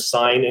you're going to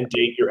sign and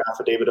date your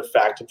affidavit of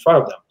fact in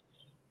front of them.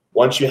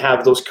 Once you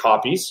have those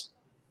copies,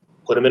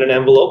 put them in an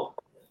envelope.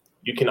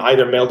 You can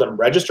either mail them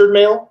registered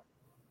mail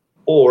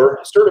or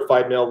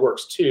certified mail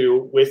works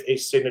too, with a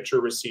signature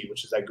receipt,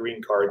 which is that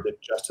green card that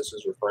Justice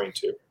is referring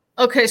to.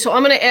 Okay, so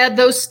I'm going to add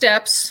those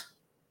steps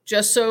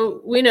just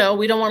so we know.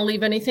 We don't want to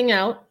leave anything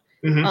out.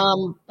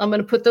 Mm-hmm. I'm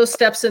going to put those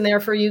steps in there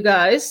for you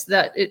guys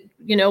that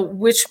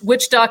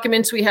which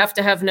documents we have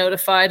to have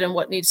notified and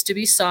what needs to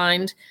be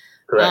signed.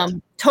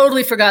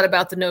 Totally forgot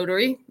about the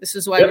notary. This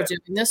is why we're doing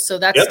this. So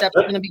that step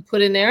is going to be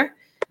put in there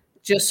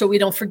just so we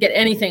don't forget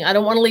anything. I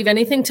don't want to leave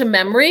anything to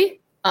memory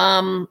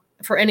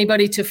for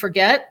anybody to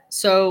forget.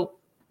 So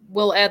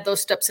we'll add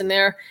those steps in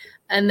there.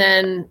 And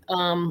then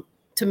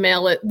to to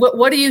mail it.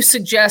 What do you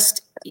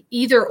suggest,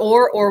 either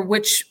or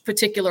which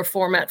particular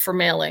format for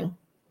mailing?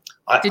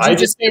 Did you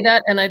just say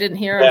that and I didn't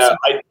hear? Yeah,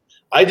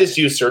 I just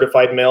use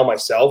certified mail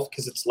myself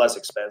because it's less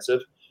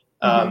expensive.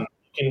 You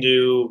can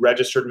do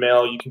registered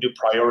mail. You can do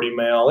priority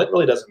mail. It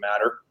really doesn't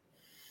matter.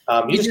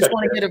 You just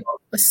want to get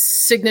a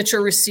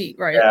signature receipt,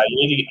 right? Yeah,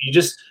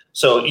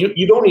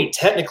 you don't need,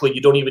 technically,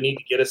 you don't even need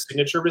to get a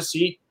signature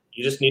receipt.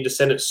 You just need to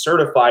send it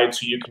certified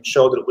so you can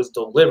show that it was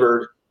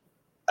delivered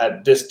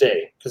at this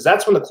day, because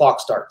that's when the clock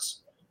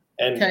starts.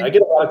 And I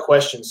get a lot of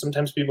questions.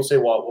 Sometimes people say,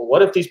 well,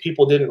 what if these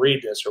people didn't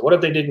read this? Or what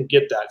if they didn't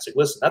get that? I say,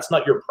 listen, that's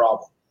not your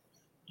problem.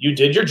 You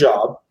did your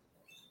job.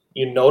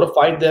 You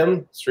notified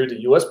them through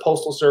the U.S.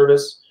 Postal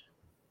Service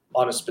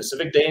on a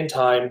specific day and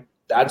time.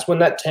 That's when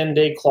that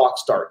 10-day clock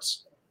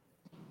starts.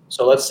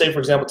 So let's say, for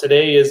example,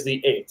 today is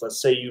the 8th.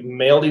 Let's say you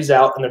mail these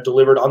out and they're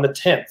delivered on the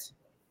 10th.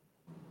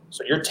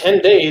 So your 10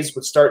 days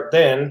would start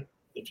then.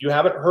 If you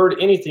haven't heard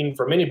anything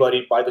from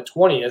anybody by the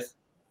 20th,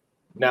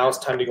 now it's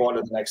time to go on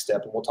to the next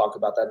step, and we'll talk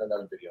about that in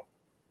another video.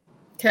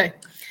 Okay.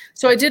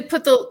 So I did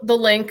put the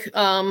link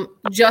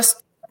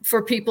just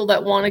for people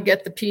that want to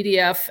get the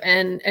PDF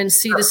and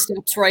see the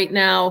steps right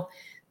now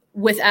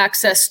with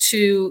access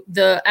to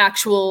the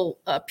actual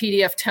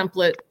PDF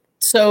template.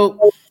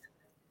 So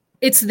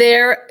it's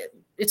there.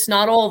 It's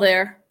not all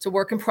there. It's a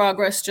work in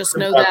progress. Just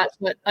know that.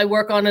 But I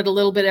work on it a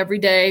little bit every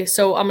day.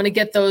 So I'm going to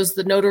get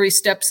the notary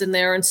steps in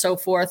there and so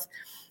forth.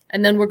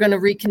 And then we're going to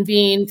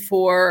reconvene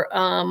for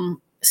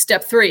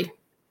step 3.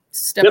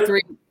 Step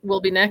 3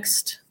 will be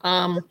next.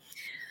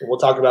 We'll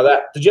talk about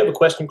that. Did you have a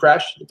question,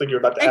 Crash? I think you were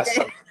about to ask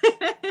something.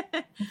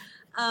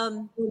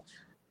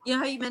 You know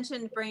how you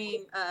mentioned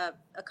bringing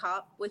a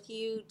cop with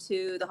you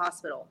to the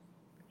hospital?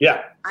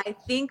 Yeah. I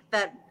think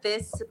that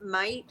this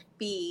might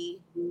be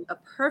a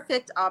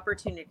perfect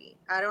opportunity.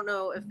 I don't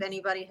know if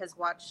anybody has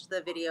watched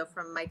the video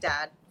from my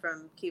dad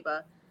from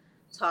Cuba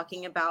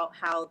talking about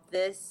how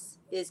this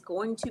is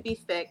going to be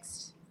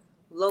fixed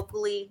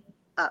locally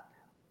up.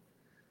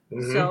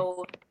 Mm-hmm.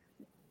 So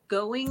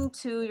going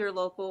to your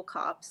local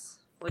cops,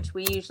 which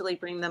we usually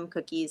bring them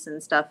cookies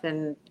and stuff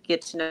and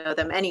get to know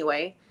them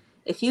anyway.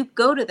 If you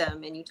go to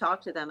them and you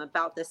talk to them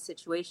about this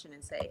situation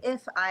and say,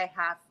 if I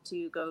have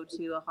to go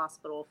to a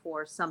hospital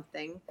for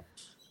something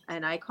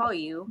and I call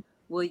you,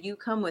 will you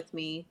come with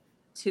me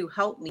to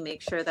help me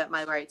make sure that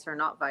my rights are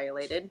not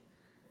violated?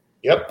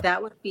 Yep.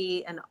 That would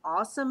be an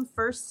awesome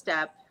first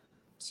step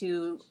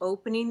to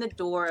opening the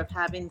door of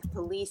having the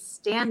police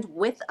stand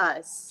with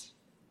us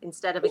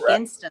instead of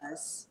against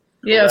us.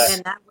 Yes.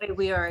 And that way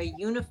we are a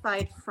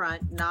unified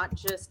front, not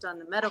just on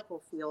the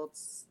medical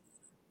fields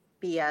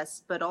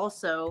BS, but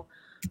also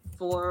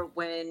for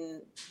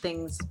when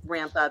things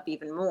ramp up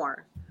even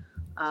more.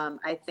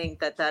 I think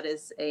that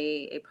is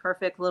a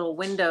perfect little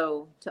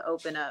window to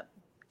open up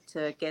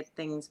to get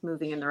things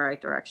moving in the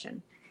right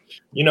direction.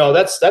 You know,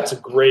 that's a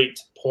great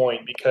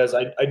point, because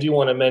I do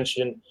want to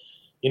mention,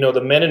 you know,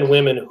 the men and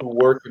women who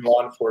work in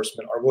law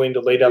enforcement are willing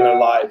to lay down their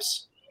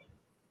lives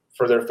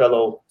for their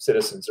fellow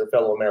citizens, their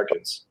fellow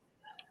Americans.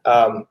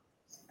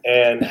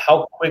 And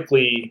how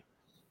quickly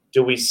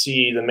do we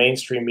see the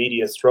mainstream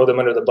media throw them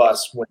under the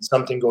bus when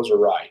something goes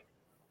awry?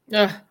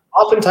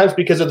 Oftentimes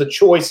because of the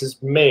choices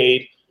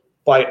made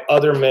by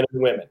other men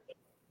and women,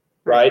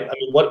 right? I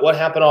mean, what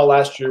happened all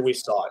last year? We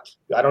saw it.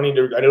 I don't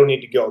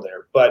need to go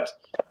there, but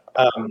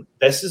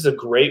this is a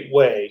great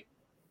way.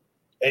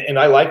 And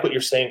I like what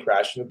you're saying,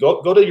 Crash.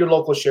 Go to your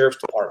local sheriff's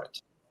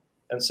department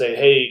and say,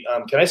 hey,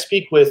 can I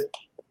speak with,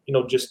 you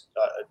know, just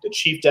the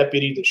chief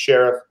deputy, the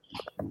sheriff,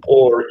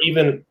 or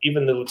even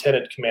the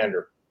lieutenant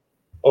commander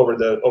over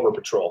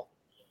patrol?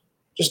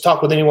 Just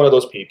talk with any one of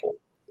those people.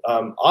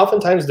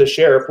 Oftentimes the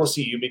sheriff will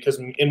see you,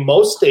 because in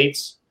most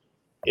states,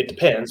 it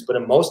depends, but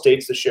in most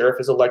states the sheriff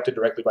is elected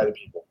directly by the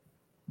people,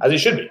 as he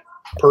should be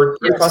per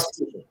the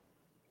Constitution.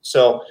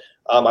 So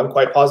I'm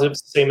quite positive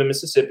it's the same in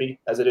Mississippi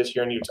as it is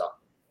here in Utah.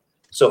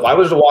 So if I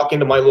was to walk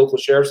into my local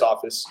sheriff's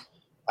office,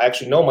 I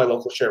actually know my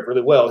local sheriff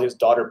really well. His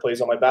daughter plays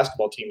on my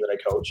basketball team that I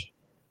coach.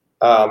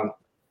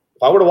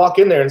 If I were to walk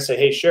in there and say,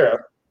 hey,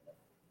 sheriff,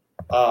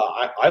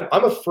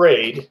 I'm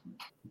afraid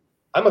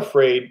that I'm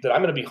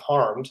going to be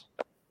harmed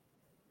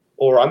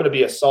or I'm going to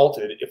be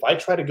assaulted if I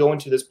try to go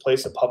into this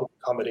place of public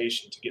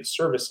accommodation to get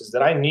services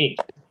that I need,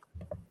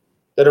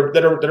 that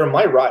are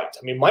my right.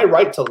 I mean, my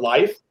right to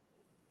life,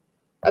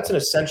 that's an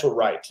essential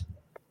right.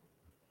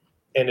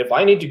 And if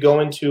I need to go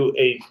into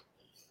a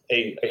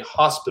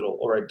hospital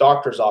or a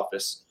doctor's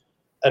office,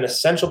 an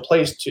essential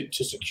place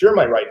to secure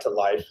my right to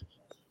life,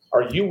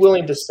 are you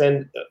willing to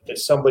send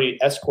somebody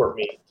escort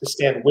me to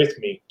stand with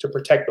me to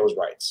protect those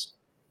rights?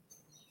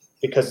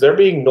 Because they're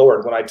being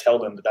ignored when I tell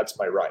them that that's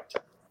my right.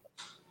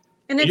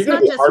 And it's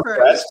not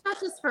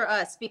just for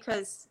us,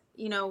 because,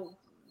 you know,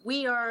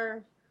 we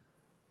are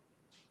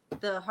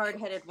the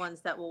hard-headed ones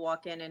that will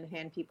walk in and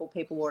hand people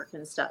paperwork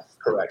and stuff.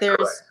 Correct.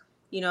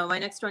 You know, my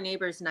next door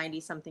neighbor is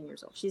 90-something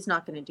years old. She's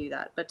not going to do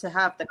that. But to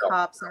have the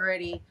cops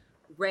already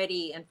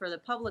ready and for the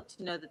public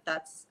to know that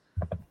that's,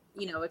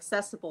 you know,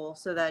 accessible,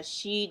 so that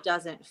she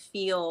doesn't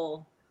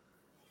feel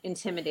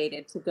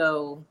intimidated to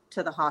go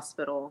to the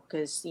hospital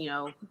because,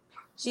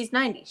 she's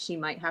 90. She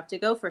might have to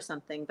go for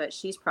something, but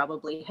she's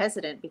probably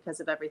hesitant because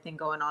of everything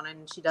going on,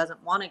 and she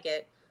doesn't want to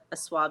get a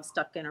swab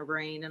stuck in her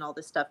brain and all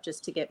this stuff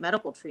just to get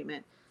medical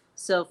treatment.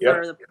 So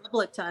for the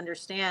public to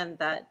understand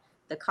that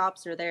the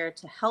cops are there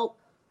to help,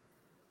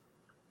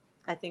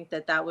 I think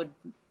that would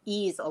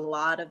ease a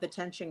lot of the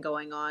tension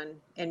going on,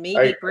 and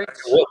maybe bring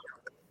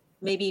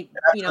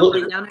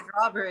down a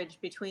drawbridge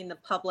between the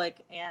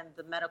public and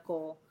the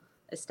medical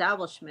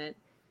establishment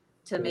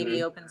to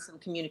maybe open some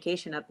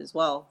communication up as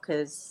well,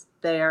 because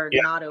they are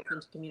not open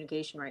to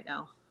communication right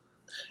now.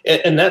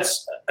 And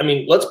that's,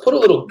 let's put a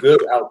little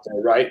good out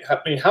there, right?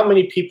 How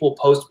many people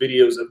post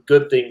videos of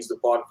good things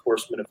that law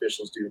enforcement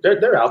officials do?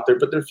 They're out there,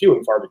 but they're few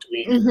and far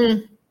between.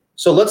 Mm-hmm.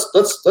 So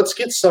let's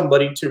get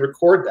somebody to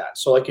record that.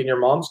 So like in your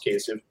mom's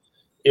case,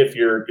 if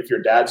your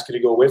dad's going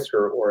to go with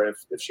her, or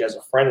if she has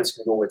a friend that's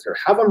going to go with her,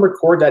 have them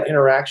record that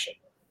interaction,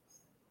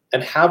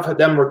 and have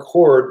them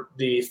record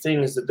the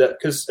things that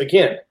because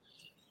again,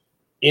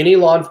 any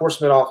law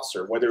enforcement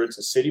officer, whether it's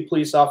a city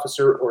police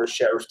officer or a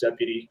sheriff's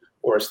deputy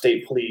or a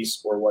state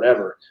police or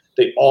whatever,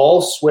 they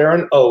all swear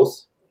an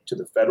oath to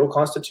the federal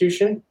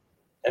constitution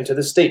and to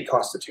the state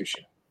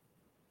constitution.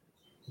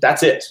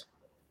 That's it.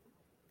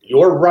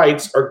 Your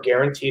rights are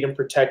guaranteed and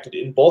protected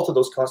in both of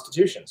those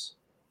constitutions.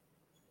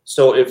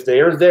 So if they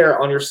are there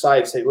on your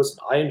side, say, listen,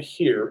 I am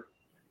here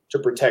to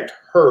protect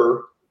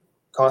her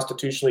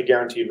constitutionally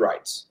guaranteed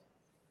rights.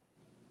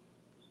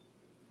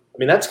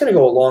 That's going to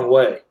go a long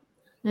way.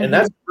 Mm-hmm. And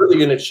that's really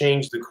going to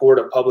change the court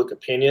of public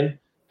opinion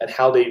and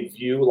how they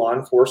view law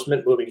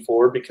enforcement moving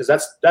forward, because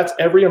that's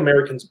every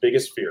American's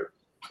biggest fear,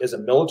 is a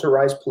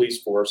militarized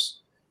police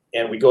force,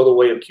 and we go the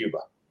way of Cuba.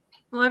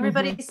 Well,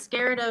 everybody's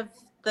scared of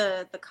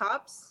the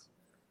cops.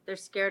 They're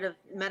scared of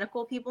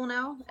medical people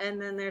now, and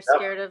then they're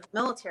scared of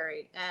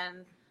military.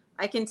 And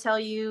I can tell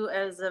you,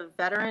 as a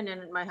veteran,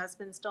 and my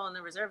husband's still in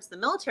the reserves, the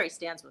military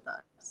stands with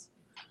us.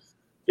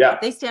 Yeah,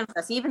 they stand with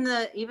us. Even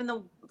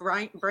the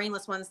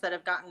brainless ones that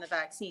have gotten the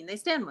vaccine, they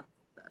stand with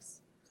us.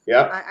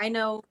 Yeah, I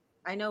know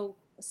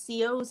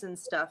COs and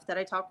stuff that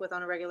I talk with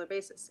on a regular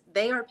basis.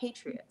 They are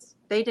patriots.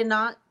 They did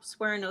not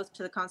swear an oath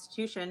to the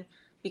Constitution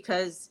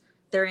because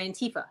they're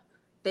Antifa.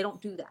 They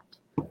don't do that.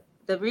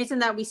 The reason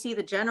that we see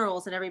the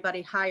generals and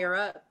everybody higher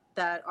up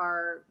that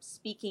are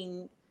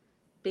speaking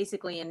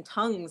basically in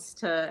tongues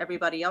to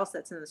everybody else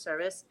that's in the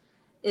service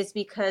is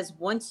because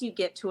once you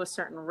get to a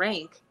certain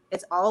rank,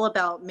 it's all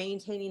about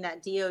maintaining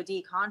that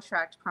DOD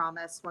contract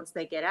promise once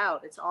they get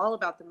out. It's all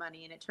about the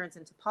money, and it turns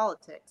into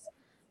politics.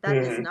 That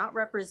does not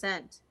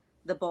represent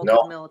the bulk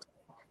of the military.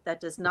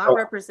 That does not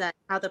represent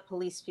how the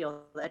police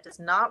feel. That does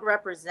not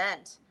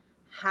represent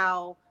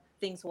how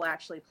things will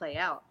actually play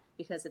out.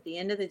 Because at the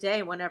end of the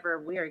day, whenever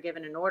we are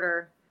given an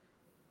order,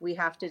 we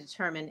have to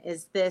determine,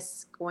 is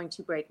this going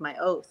to break my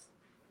oath?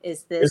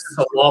 Is this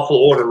a lawful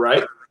order,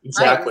 right?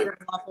 Exactly. Right,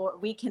 lawful?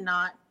 We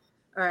cannot,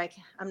 or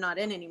I'm not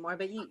in anymore,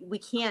 but we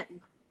can't,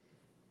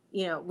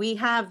 we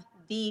have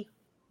the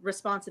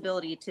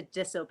responsibility to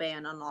disobey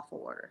an unlawful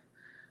order.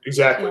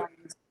 Exactly.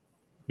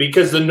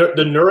 Because the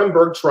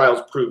Nuremberg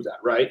trials prove that,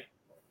 right?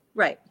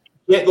 Right.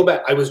 You can't go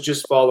back. I was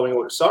just following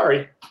order.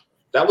 Sorry,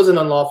 that was an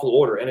unlawful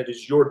order, and it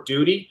is your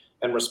duty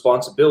and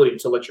responsibility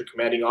to let your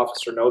commanding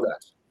officer know that.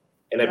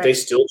 And if they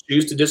still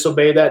choose to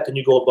disobey that, then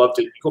you go above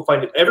to go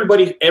find it.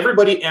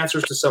 Everybody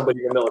answers to somebody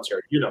in the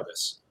military. You know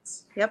this.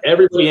 Yep.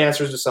 Everybody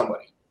answers to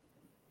somebody.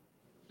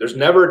 There's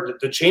never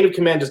the chain of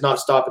command does not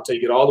stop until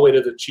you get all the way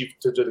to the chief,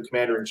 to the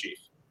commander in chief.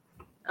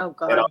 Oh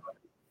God.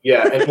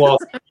 Yeah, and well,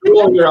 you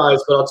roll your eyes,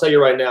 but I'll tell you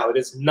right now, it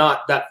is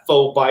not that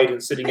faux Biden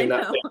sitting in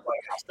that White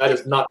House. That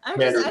is not the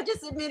commander. I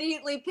just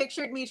immediately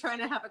pictured me trying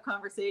to have a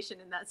conversation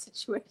in that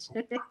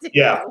situation.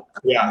 Yeah.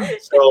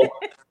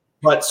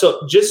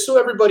 So just so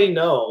everybody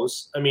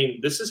knows,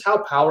 this is how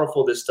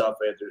powerful this stuff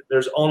is.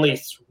 There's only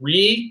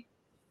 3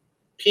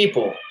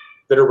 people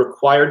that are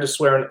required to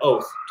swear an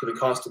oath to the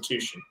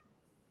Constitution.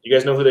 You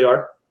guys know who they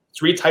are?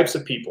 3 types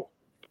of people.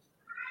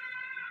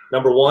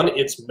 Number 1,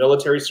 it's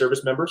military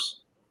service members.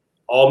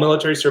 All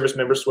military service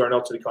members swear an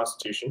oath to the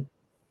Constitution.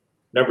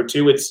 Number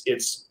 2,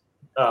 it's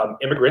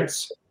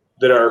immigrants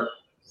that are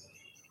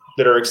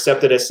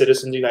accepted as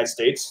citizens of the United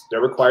States.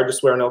 They're required to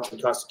swear an oath to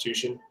the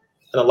Constitution.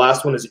 And the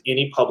last one is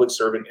any public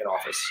servant in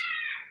office.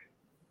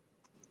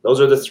 Those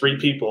are the 3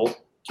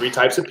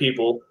 types of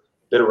people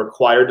that are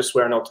required to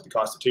swear an oath to the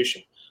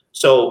Constitution.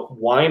 So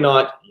why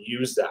not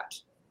use that?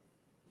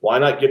 Why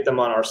not get them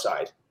on our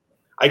side?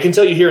 I can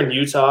tell you here in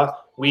Utah,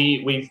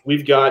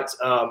 we've got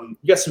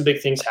some big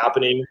things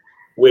happening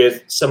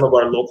with some of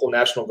our local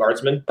National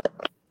Guardsmen,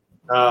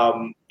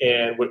 and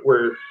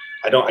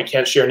I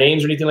can't share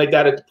names or anything like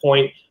that at the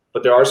point,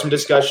 but there are some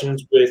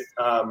discussions with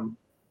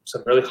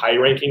some really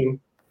high-ranking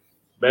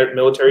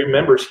military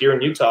members here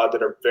in Utah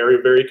that are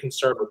very, very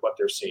concerned with what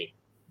they're seeing,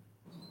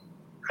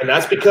 and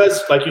that's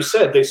because, like you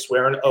said, they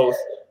swear an oath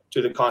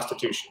to the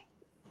Constitution.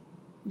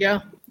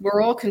 Yeah,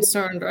 we're all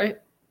concerned, right?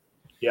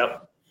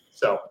 Yep.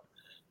 So,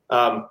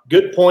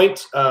 good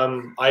point.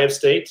 Iowa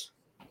State.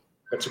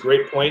 That's a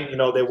great point.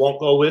 They won't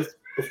go with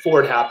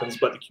before it happens,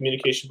 but the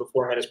communication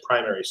beforehand is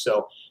primary.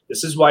 So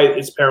this is why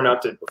it's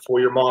paramount that before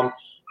your mom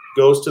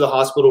goes to the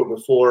hospital, or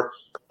before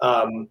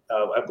I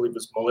believe it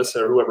was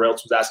Melissa or whoever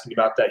else was asking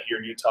about that here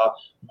in Utah,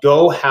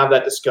 go have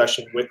that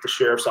discussion with the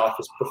sheriff's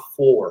office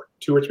before,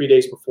 2 or 3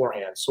 days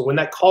beforehand. So when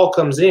that call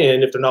comes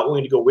in, if they're not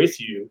willing to go with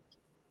you,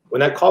 when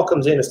that call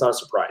comes in, it's not a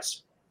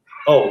surprise.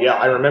 Oh yeah,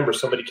 I remember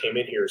somebody came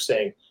in here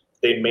saying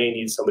they may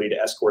need somebody to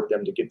escort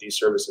them to get these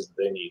services that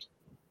they need.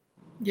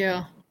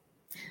 Yeah.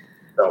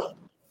 So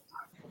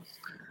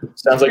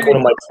sounds like one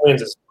of my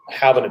twins is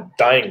having a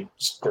dying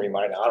scream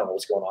right now. I don't know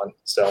what's going on.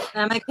 So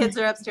my kids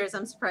are upstairs.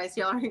 I'm surprised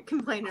y'all aren't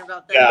complaining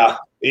about that.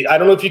 Yeah, I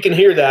don't know if you can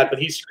hear that, but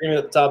he's screaming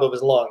at the top of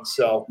his lungs.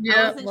 So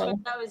I wasn't sure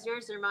if that was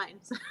yours or mine.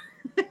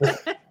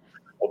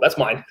 Well, that's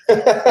mine.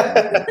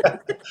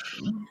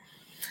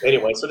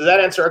 Anyway, so does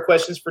that answer our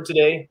questions for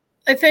today?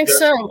 I think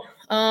so.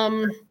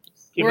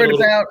 We're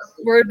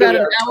at about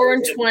an hour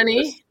and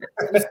 20.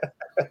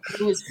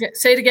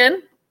 Say it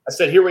again. I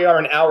said, here we are,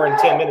 an hour and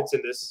 10 minutes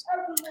in this.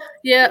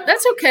 Yeah,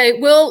 that's okay.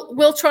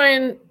 We'll try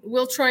and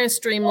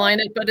streamline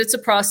it, but it's a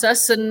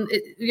process, and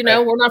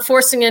we're not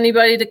forcing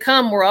anybody to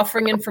come. We're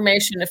offering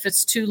information. If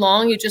it's too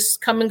long, you just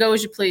come and go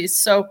as you please.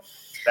 So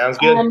sounds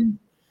good.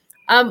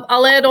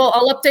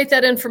 I'll update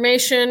that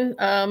information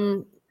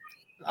on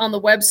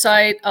the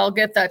website. I'll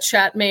get that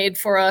chat made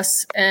for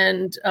us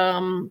and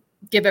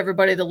give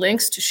everybody the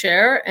links to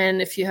share.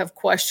 And if you have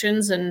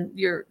questions and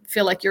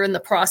feel like you're in the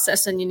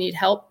process and you need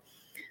help,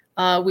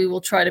 we will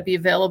try to be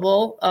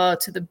available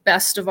to the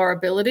best of our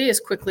ability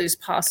as quickly as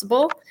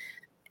possible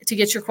to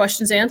get your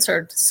questions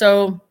answered.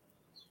 So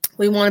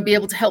we want to be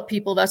able to help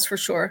people, that's for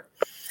sure.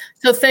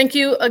 So thank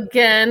you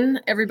again,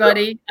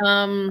 everybody.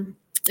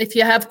 If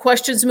you have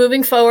questions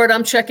moving forward,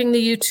 I'm checking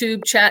the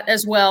YouTube chat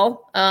as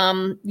well,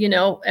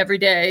 every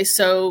day.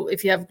 So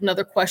if you have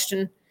another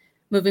question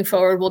moving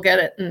forward, we'll get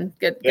it and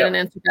get an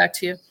answer back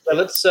to you.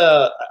 Well,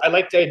 I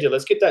like the idea.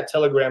 Let's get that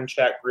Telegram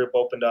chat group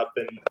opened up,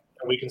 and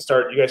you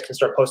guys can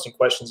start posting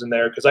questions in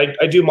there, because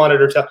I do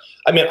monitor.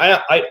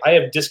 I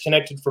have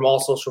disconnected from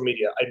all social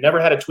media. I never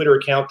had a Twitter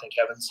account, thank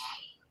heavens.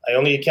 The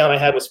only account I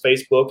had was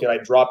Facebook, and I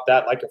dropped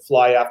that like a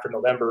fly after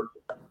November.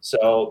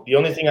 So the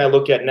only thing I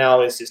look at now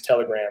is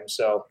Telegram.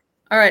 So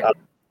all right,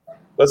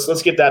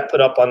 let's get that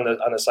put up on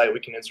the site. We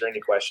can answer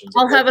any questions.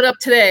 I'll have it up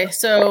today.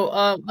 So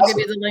I'll give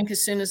you the link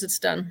as soon as it's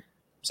done.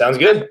 Sounds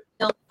good.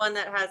 I'm the one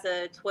that has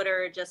a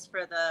Twitter just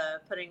for the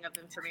putting of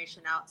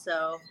information out.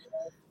 So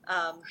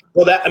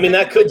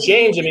that could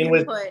change. I mean,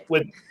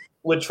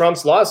 with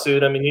Trump's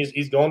lawsuit, I mean,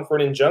 he's going for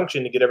an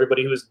injunction to get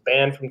everybody who was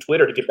banned from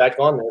Twitter to get back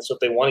on there. So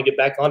if they want to get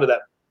back onto that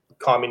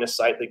communist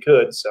site, they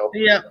could. So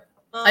yeah,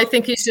 well, I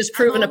think he's just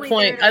proven a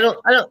point.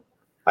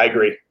 I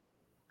agree.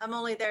 I'm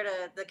only there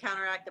to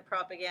counteract the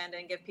propaganda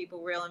and give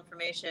people real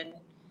information.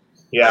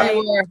 Yeah.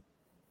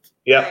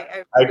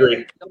 I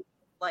agree. Don't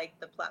like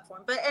the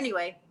platform, but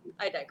anyway,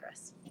 I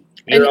digress.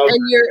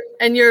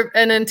 And you're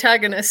an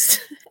antagonist,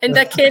 and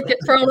that can't get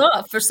thrown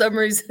off for some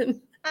reason.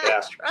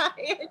 I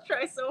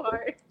try so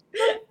hard.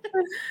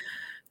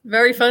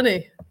 Very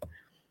funny.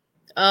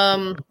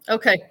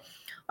 Okay.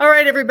 All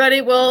right,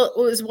 everybody. Well,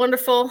 it was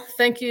wonderful.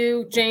 Thank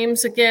you,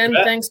 James, again.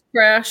 Thanks,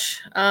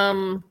 Crash.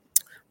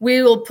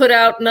 We will put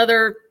out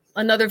another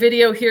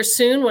video here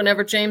soon.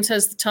 Whenever James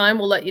has the time,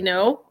 we'll let you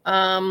know.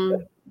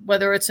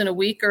 Whether it's in a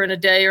week or in a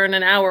day or in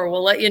an hour,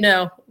 we'll let you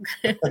know.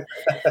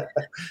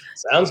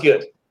 Sounds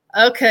good.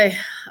 Okay.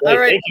 All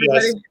right, thank you,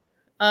 everybody.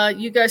 Guys.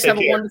 You guys have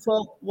a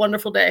wonderful,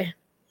 wonderful day.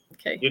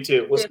 Okay. You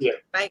too. We'll see you.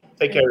 Bye.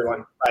 Take care,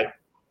 everyone. Bye.